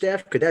same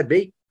staff? Could that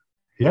be?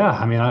 Yeah.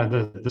 I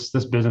mean, this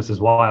business is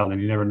wild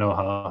and you never know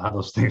how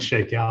those things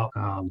shake out.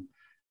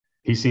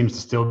 He seems to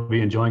still be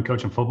enjoying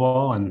coaching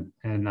football, and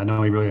I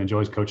know he really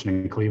enjoys coaching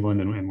in Cleveland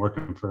and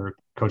working for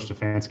Coach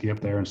Stefanski up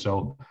there. And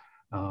so,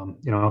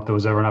 if there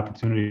was ever an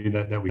opportunity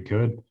that we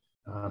could,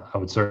 I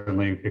would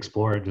certainly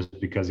explore it just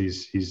because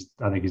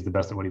I think he's the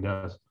best at what he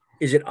does.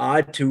 Is it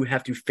odd to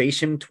have to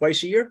face him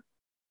twice a year?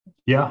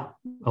 Yeah,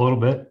 a little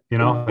bit,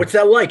 What's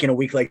that like in a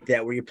week like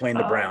that where you're playing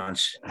the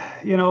Browns?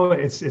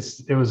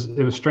 It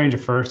was strange at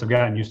first. I've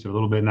gotten used to it a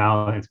little bit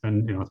now. It's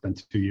been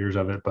 2 years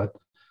of it, but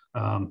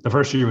the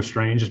first year was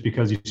strange just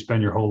because you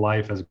spend your whole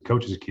life as a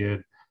coach as a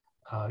kid.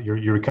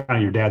 You're kind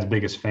of your dad's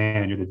biggest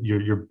fan.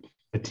 You're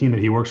the team that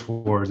he works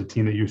for is a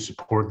team that you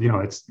support.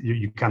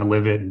 You kind of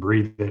live it and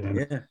breathe it.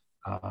 And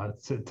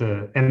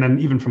and then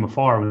even from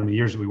afar, in the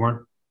years that we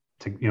weren't,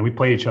 we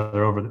played each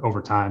other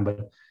over time,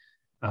 but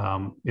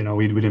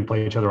we didn't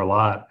play each other a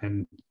lot,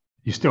 and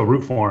you still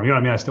root for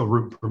him. I still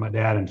root for my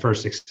dad and for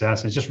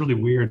success. It's just really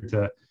weird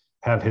to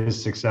have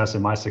his success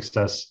and my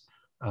success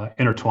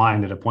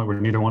intertwined at a point where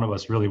neither one of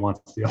us really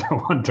wants the other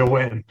one to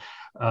win,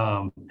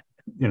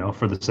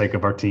 for the sake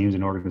of our teams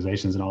and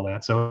organizations and all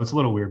that. So it's a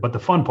little weird, but the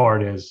fun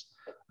part is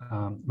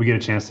we get a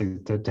chance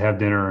to have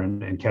dinner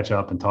and catch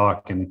up and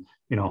talk. And,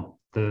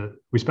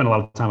 we spend a lot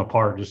of time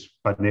apart just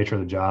by the nature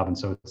of the job. And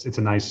so it's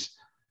a nice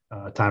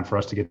time for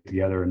us to get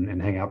together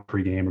and hang out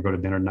pregame or go to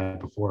dinner the night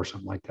before or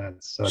something like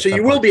that. So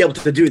you will be able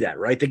to do that,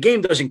 right? The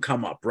game doesn't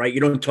come up, right? You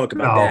don't talk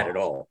about that at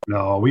all.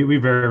 No, we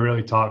very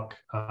rarely talk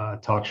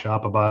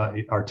shop about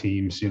our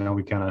teams.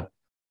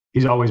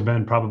 He's always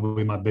been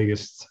probably my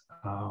biggest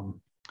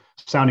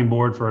sounding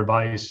board for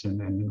advice,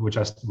 and which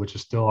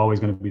is still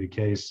always going to be the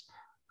case.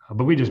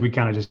 But we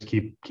kind of just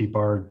keep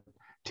our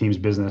team's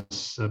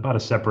business about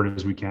as separate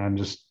as we can,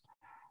 just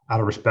out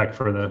of respect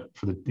for the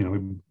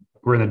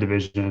we're in the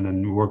division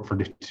and we work for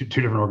two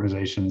different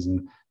organizations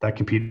and that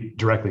compete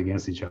directly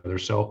against each other.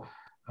 So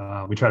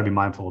we try to be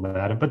mindful of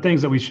that. But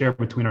things that we share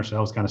between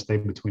ourselves kind of stay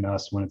between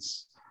us when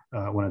it's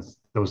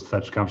those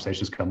such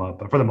conversations come up.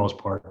 But for the most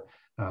part,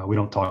 we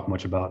don't talk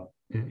much about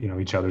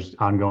each other's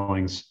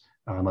ongoings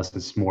unless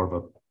it's more of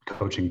a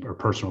coaching or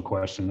personal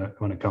question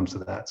when it comes to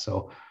that.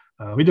 So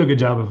we do a good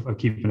job of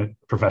keeping it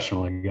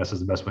professional, I guess is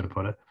the best way to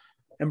put it.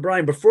 And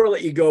Brian, before I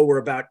let you go, we're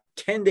about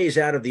 10 days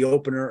out of the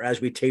opener as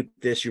we tape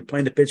this. You're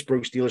playing the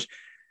Pittsburgh Steelers.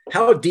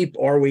 How deep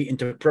are we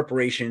into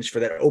preparations for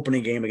that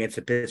opening game against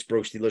the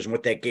Pittsburgh Steelers and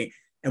what that game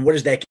And what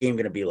is that game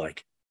going to be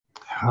like?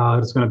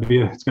 It's going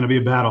to be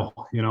a battle.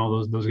 You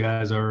know, those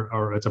guys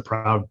are it's a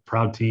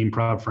proud team,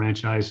 proud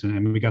franchise,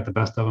 and we got the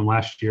best of them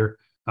last year.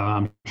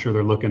 I'm sure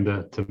they're looking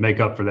to make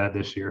up for that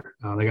this year.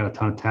 They got a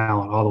ton of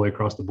talent all the way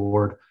across the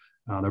board.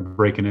 They're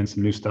breaking in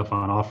some new stuff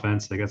on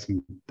offense. They got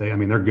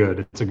they're good.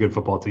 It's a good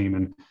football team,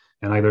 and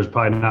there's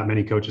probably not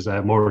many coaches I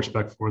have more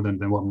respect for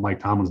than what Mike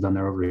Tomlin's done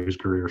there over his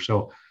career.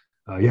 So,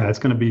 it's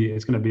going to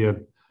be a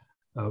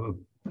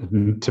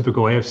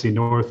typical AFC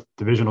North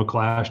divisional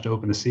clash to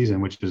open the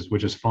season, which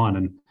is fun.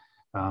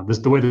 And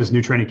the way this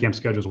new training camp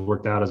schedule's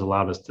worked out has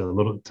allowed us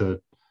to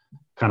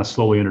kind of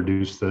slowly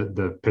introduce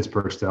the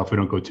Pittsburgh stuff. We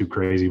don't go too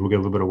crazy. We'll get a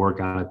little bit of work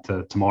on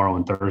it tomorrow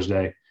and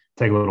Thursday,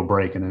 take a little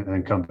break, and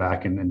then come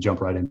back and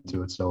jump right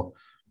into it. So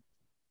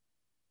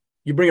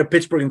you bring up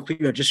Pittsburgh and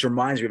Cleveland, it just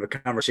reminds me of a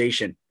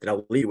conversation that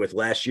I'll lead with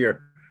last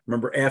year.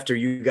 Remember, after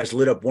you guys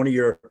lit up one of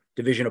your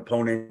division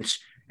opponents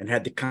and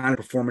had the kind of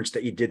performance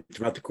that you did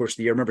throughout the course of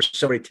the year, I remember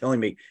somebody telling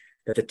me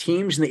that the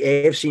teams in the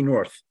AFC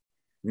North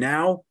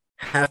now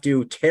have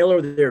to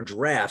tailor their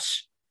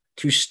drafts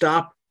to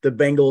stop the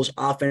Bengals'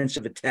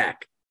 offensive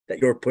attack that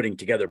you're putting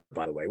together,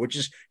 by the way, which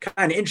is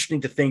kind of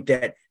interesting to think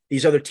that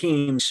these other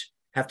teams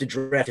have to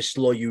draft to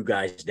slow you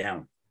guys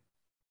down.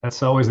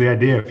 That's always the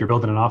idea. If you're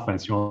building an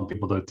offense, you want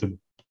people to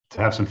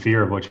have some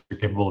fear of what you're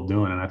capable of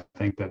doing. And I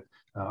think that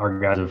our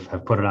guys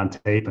have put it on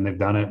tape, and they've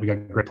done it. We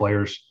got great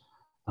players,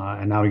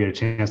 and now we get a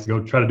chance to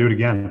go try to do it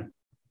again.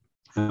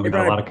 And we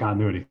got a lot of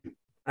continuity.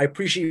 I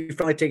appreciate you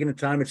finally taking the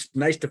time. It's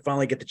nice to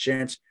finally get the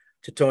chance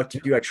to talk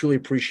to you. I truly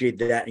appreciate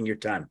that and your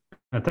time.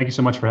 Thank you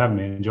so much for having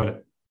me. I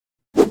enjoyed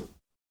it.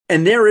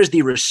 And there is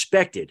the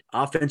respected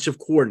offensive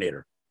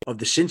coordinator of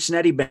the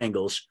Cincinnati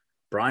Bengals,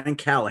 Brian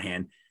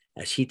Callahan,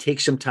 as he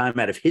takes some time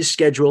out of his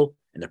schedule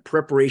and the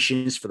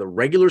preparations for the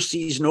regular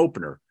season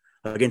opener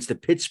against the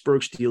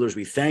Pittsburgh Steelers.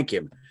 We thank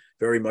him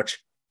very much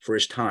for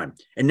his time.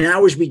 And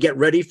now, as we get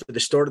ready for the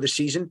start of the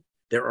season,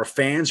 there are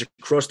fans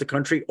across the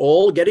country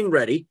all getting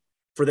ready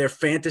for their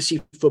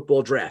fantasy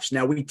football drafts.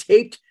 Now, we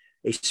taped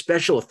a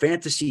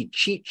fantasy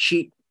cheat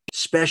sheet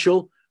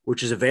special,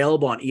 which is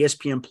available on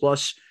ESPN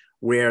Plus,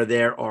 where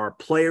there are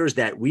players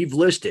that we've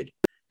listed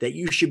that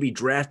you should be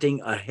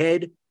drafting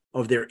ahead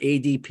of their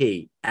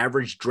ADP,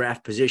 average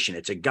draft position.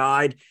 It's a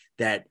guide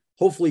that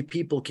hopefully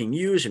people can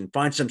use and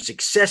find some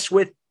success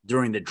with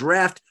during the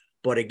draft.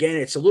 But again,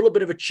 it's a little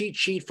bit of a cheat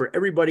sheet for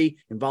everybody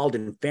involved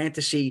in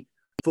fantasy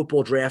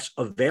football drafts,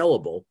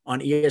 available on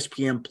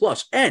ESPN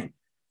Plus. And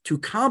to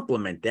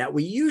complement that,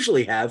 we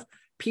usually have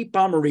Pete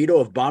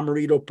Bomarito of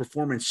Bomarito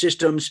Performance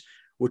Systems,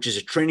 which is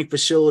a training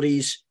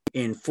facilities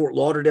in Fort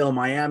Lauderdale,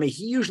 Miami.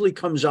 He usually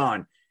comes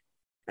on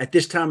at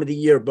this time of the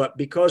year, but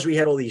because we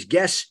had all these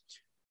guests,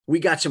 we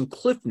got some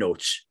cliff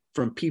notes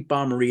from Pete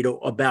Bomarito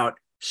about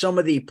some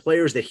of the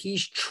players that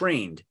he's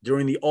trained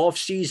during the off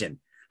season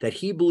that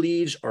he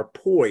believes are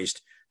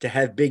poised to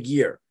have big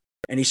year.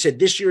 And he said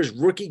this year's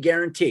rookie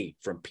guarantee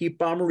from Pete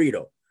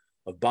Bomarito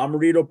of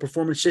Bomarito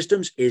Performance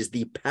Systems is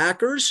the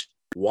Packers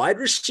wide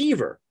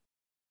receiver,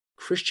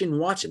 Christian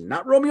Watson,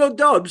 not Romeo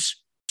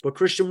Doubs, but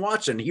Christian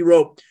Watson. He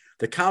wrote,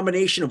 the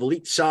combination of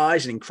elite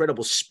size and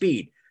incredible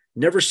speed.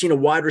 Never seen a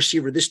wide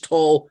receiver this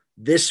tall,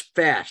 this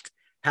fast.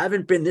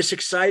 Haven't been this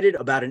excited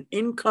about an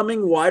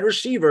incoming wide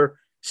receiver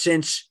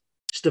since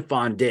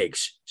Stephon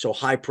Diggs. So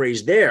high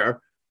praise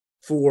there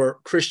for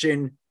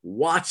Christian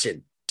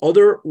Watson.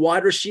 Other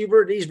wide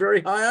receiver that he's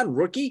very high on,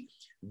 rookie,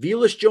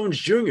 Velus Jones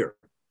Jr.,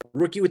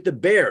 rookie with the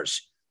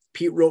Bears.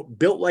 Pete wrote,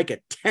 built like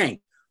a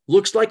tank,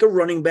 looks like a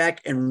running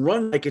back and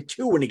run like a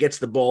 2 when he gets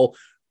the ball.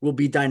 Will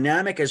be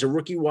dynamic as a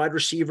rookie wide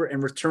receiver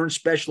and return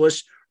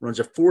specialist, runs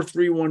a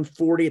 4.31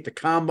 40 at the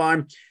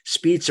combine,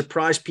 speed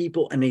surprised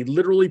people, and he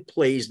literally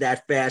plays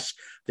that fast.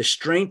 The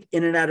strength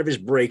in and out of his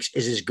breaks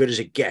is as good as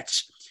it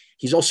gets.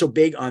 He's also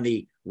big on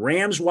the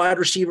Rams wide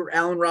receiver,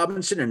 Allen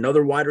Robinson,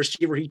 another wide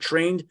receiver he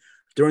trained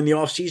during the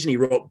offseason. He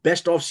wrote,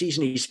 best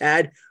offseason he's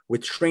had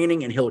with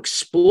training, and he'll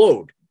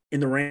explode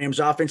in the Rams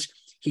offense.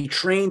 He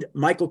trained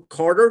Michael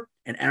Carter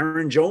and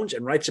Aaron Jones,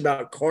 and writes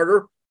about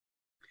Carter,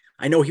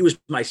 I know he was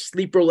my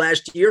sleeper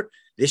last year.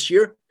 This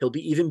year, he'll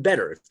be even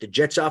better. If the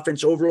Jets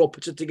offense overall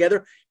puts it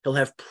together, he'll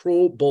have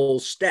Pro Bowl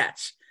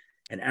stats.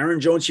 And Aaron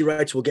Jones, he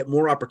writes, will get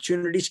more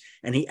opportunities,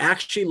 and he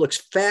actually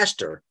looks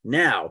faster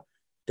now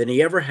than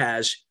he ever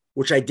has,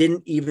 which I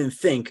didn't even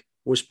think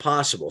was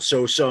possible.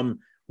 So some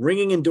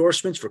ringing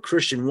endorsements for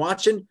Christian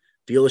Watson,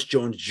 Velus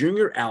Jones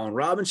Jr., Allen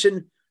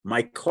Robinson,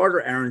 Mike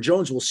Carter, Aaron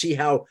Jones. We'll see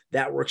how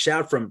that works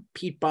out from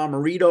Pete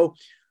Bomarito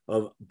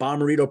of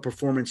Bomarito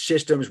Performance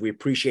Systems. We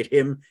appreciate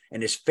him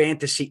and his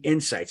fantasy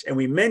insights. And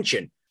we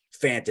mentioned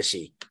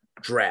fantasy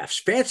drafts.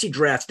 Fantasy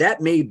drafts, that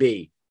may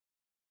be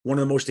one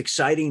of the most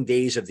exciting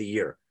days of the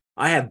year.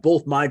 I have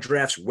both my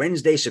drafts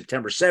Wednesday,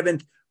 September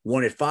 7th,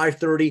 one at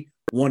 5:30,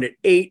 one at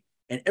 8,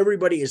 and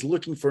everybody is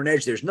looking for an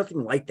edge. There's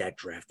nothing like that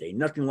draft day,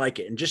 nothing like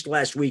it. And just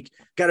last week,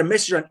 got a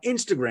message on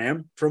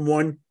Instagram from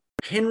one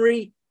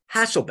Henry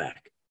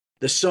Hasselback,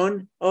 the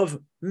son of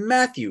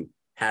Matthew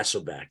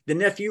Hasselback, the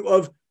nephew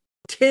of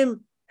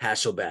Tim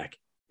Hasselback.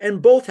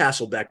 And both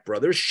Hasselback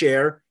brothers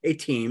share a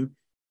team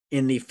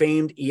in the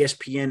famed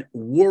ESPN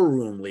War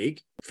Room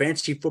League,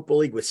 fantasy football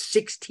league with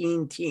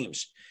 16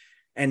 teams.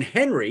 And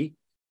Henry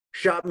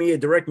shot me a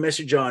direct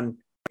message on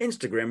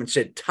Instagram and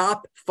said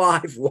top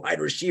 5 wide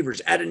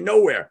receivers out of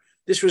nowhere.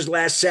 This was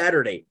last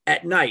Saturday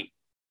at night.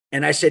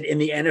 And I said, in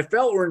the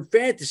NFL or in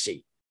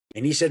fantasy?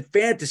 And he said,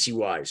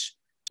 fantasy-wise.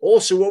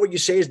 Also, what would you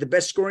say is the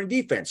best scoring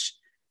defense?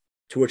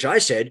 To which I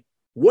said,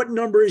 what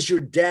number is your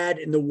dad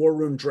in the War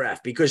Room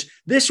draft? Because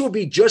this will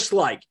be just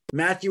like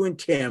Matthew and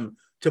Tim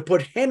to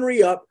put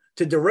Henry up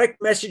to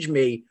direct message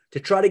me to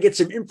try to get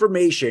some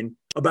information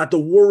about the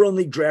War Room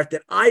League draft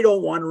that I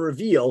don't want to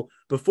reveal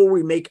before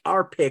we make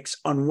our picks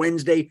on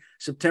Wednesday,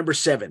 September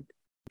 7th.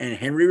 And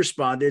Henry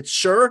responded,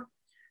 sir,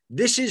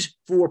 this is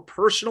for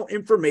personal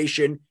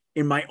information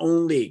in my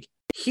own league.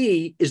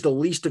 He is the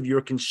least of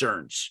your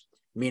concerns,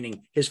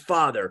 meaning his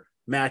father,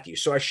 Matthew.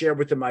 So I shared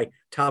with him my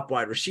top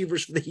wide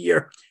receivers for the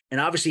year.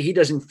 And obviously he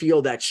doesn't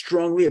feel that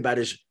strongly about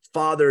his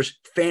father's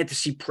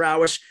fantasy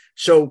prowess.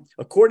 So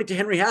according to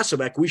Henry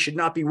Hasselbeck, we should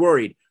not be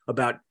worried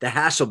about the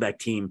Hasselbeck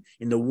team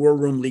in the War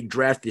Room League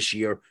draft this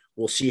year.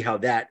 We'll see how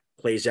that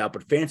plays out.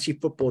 But fantasy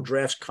football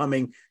drafts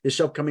coming this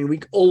upcoming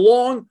week,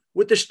 along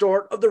with the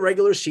start of the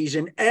regular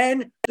season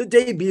and the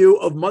debut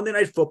of Monday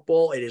Night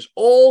Football. It is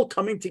all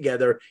coming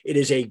together. It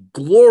is a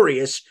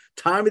glorious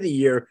time of the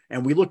year,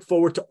 and we look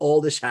forward to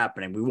all this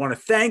happening. We want to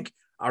thank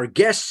our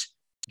guests,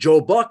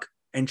 Joe Buck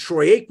and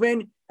Troy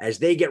Aikman, as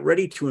they get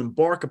ready to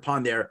embark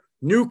upon their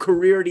new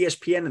career at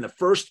ESPN in the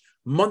first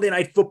Monday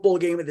Night Football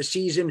game of the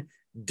season.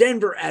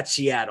 Denver at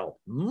Seattle,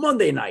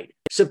 Monday night,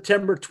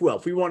 September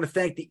 12th. We want to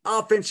thank the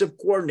offensive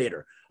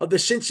coordinator of the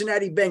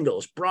Cincinnati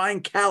Bengals, Brian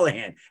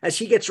Callahan, as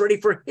he gets ready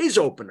for his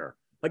opener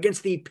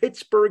against the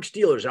Pittsburgh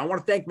Steelers. I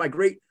want to thank my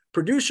great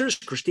producers,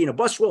 Christina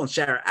Buswell and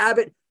Sarah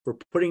Abbott, for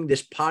putting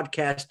this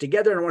podcast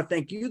together. And I want to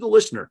thank you, the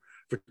listener,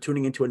 for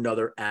tuning into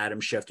another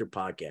Adam Schefter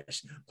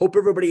podcast. Hope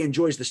everybody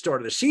enjoys the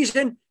start of the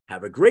season.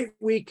 Have a great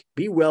week.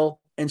 Be well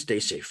and stay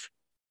safe.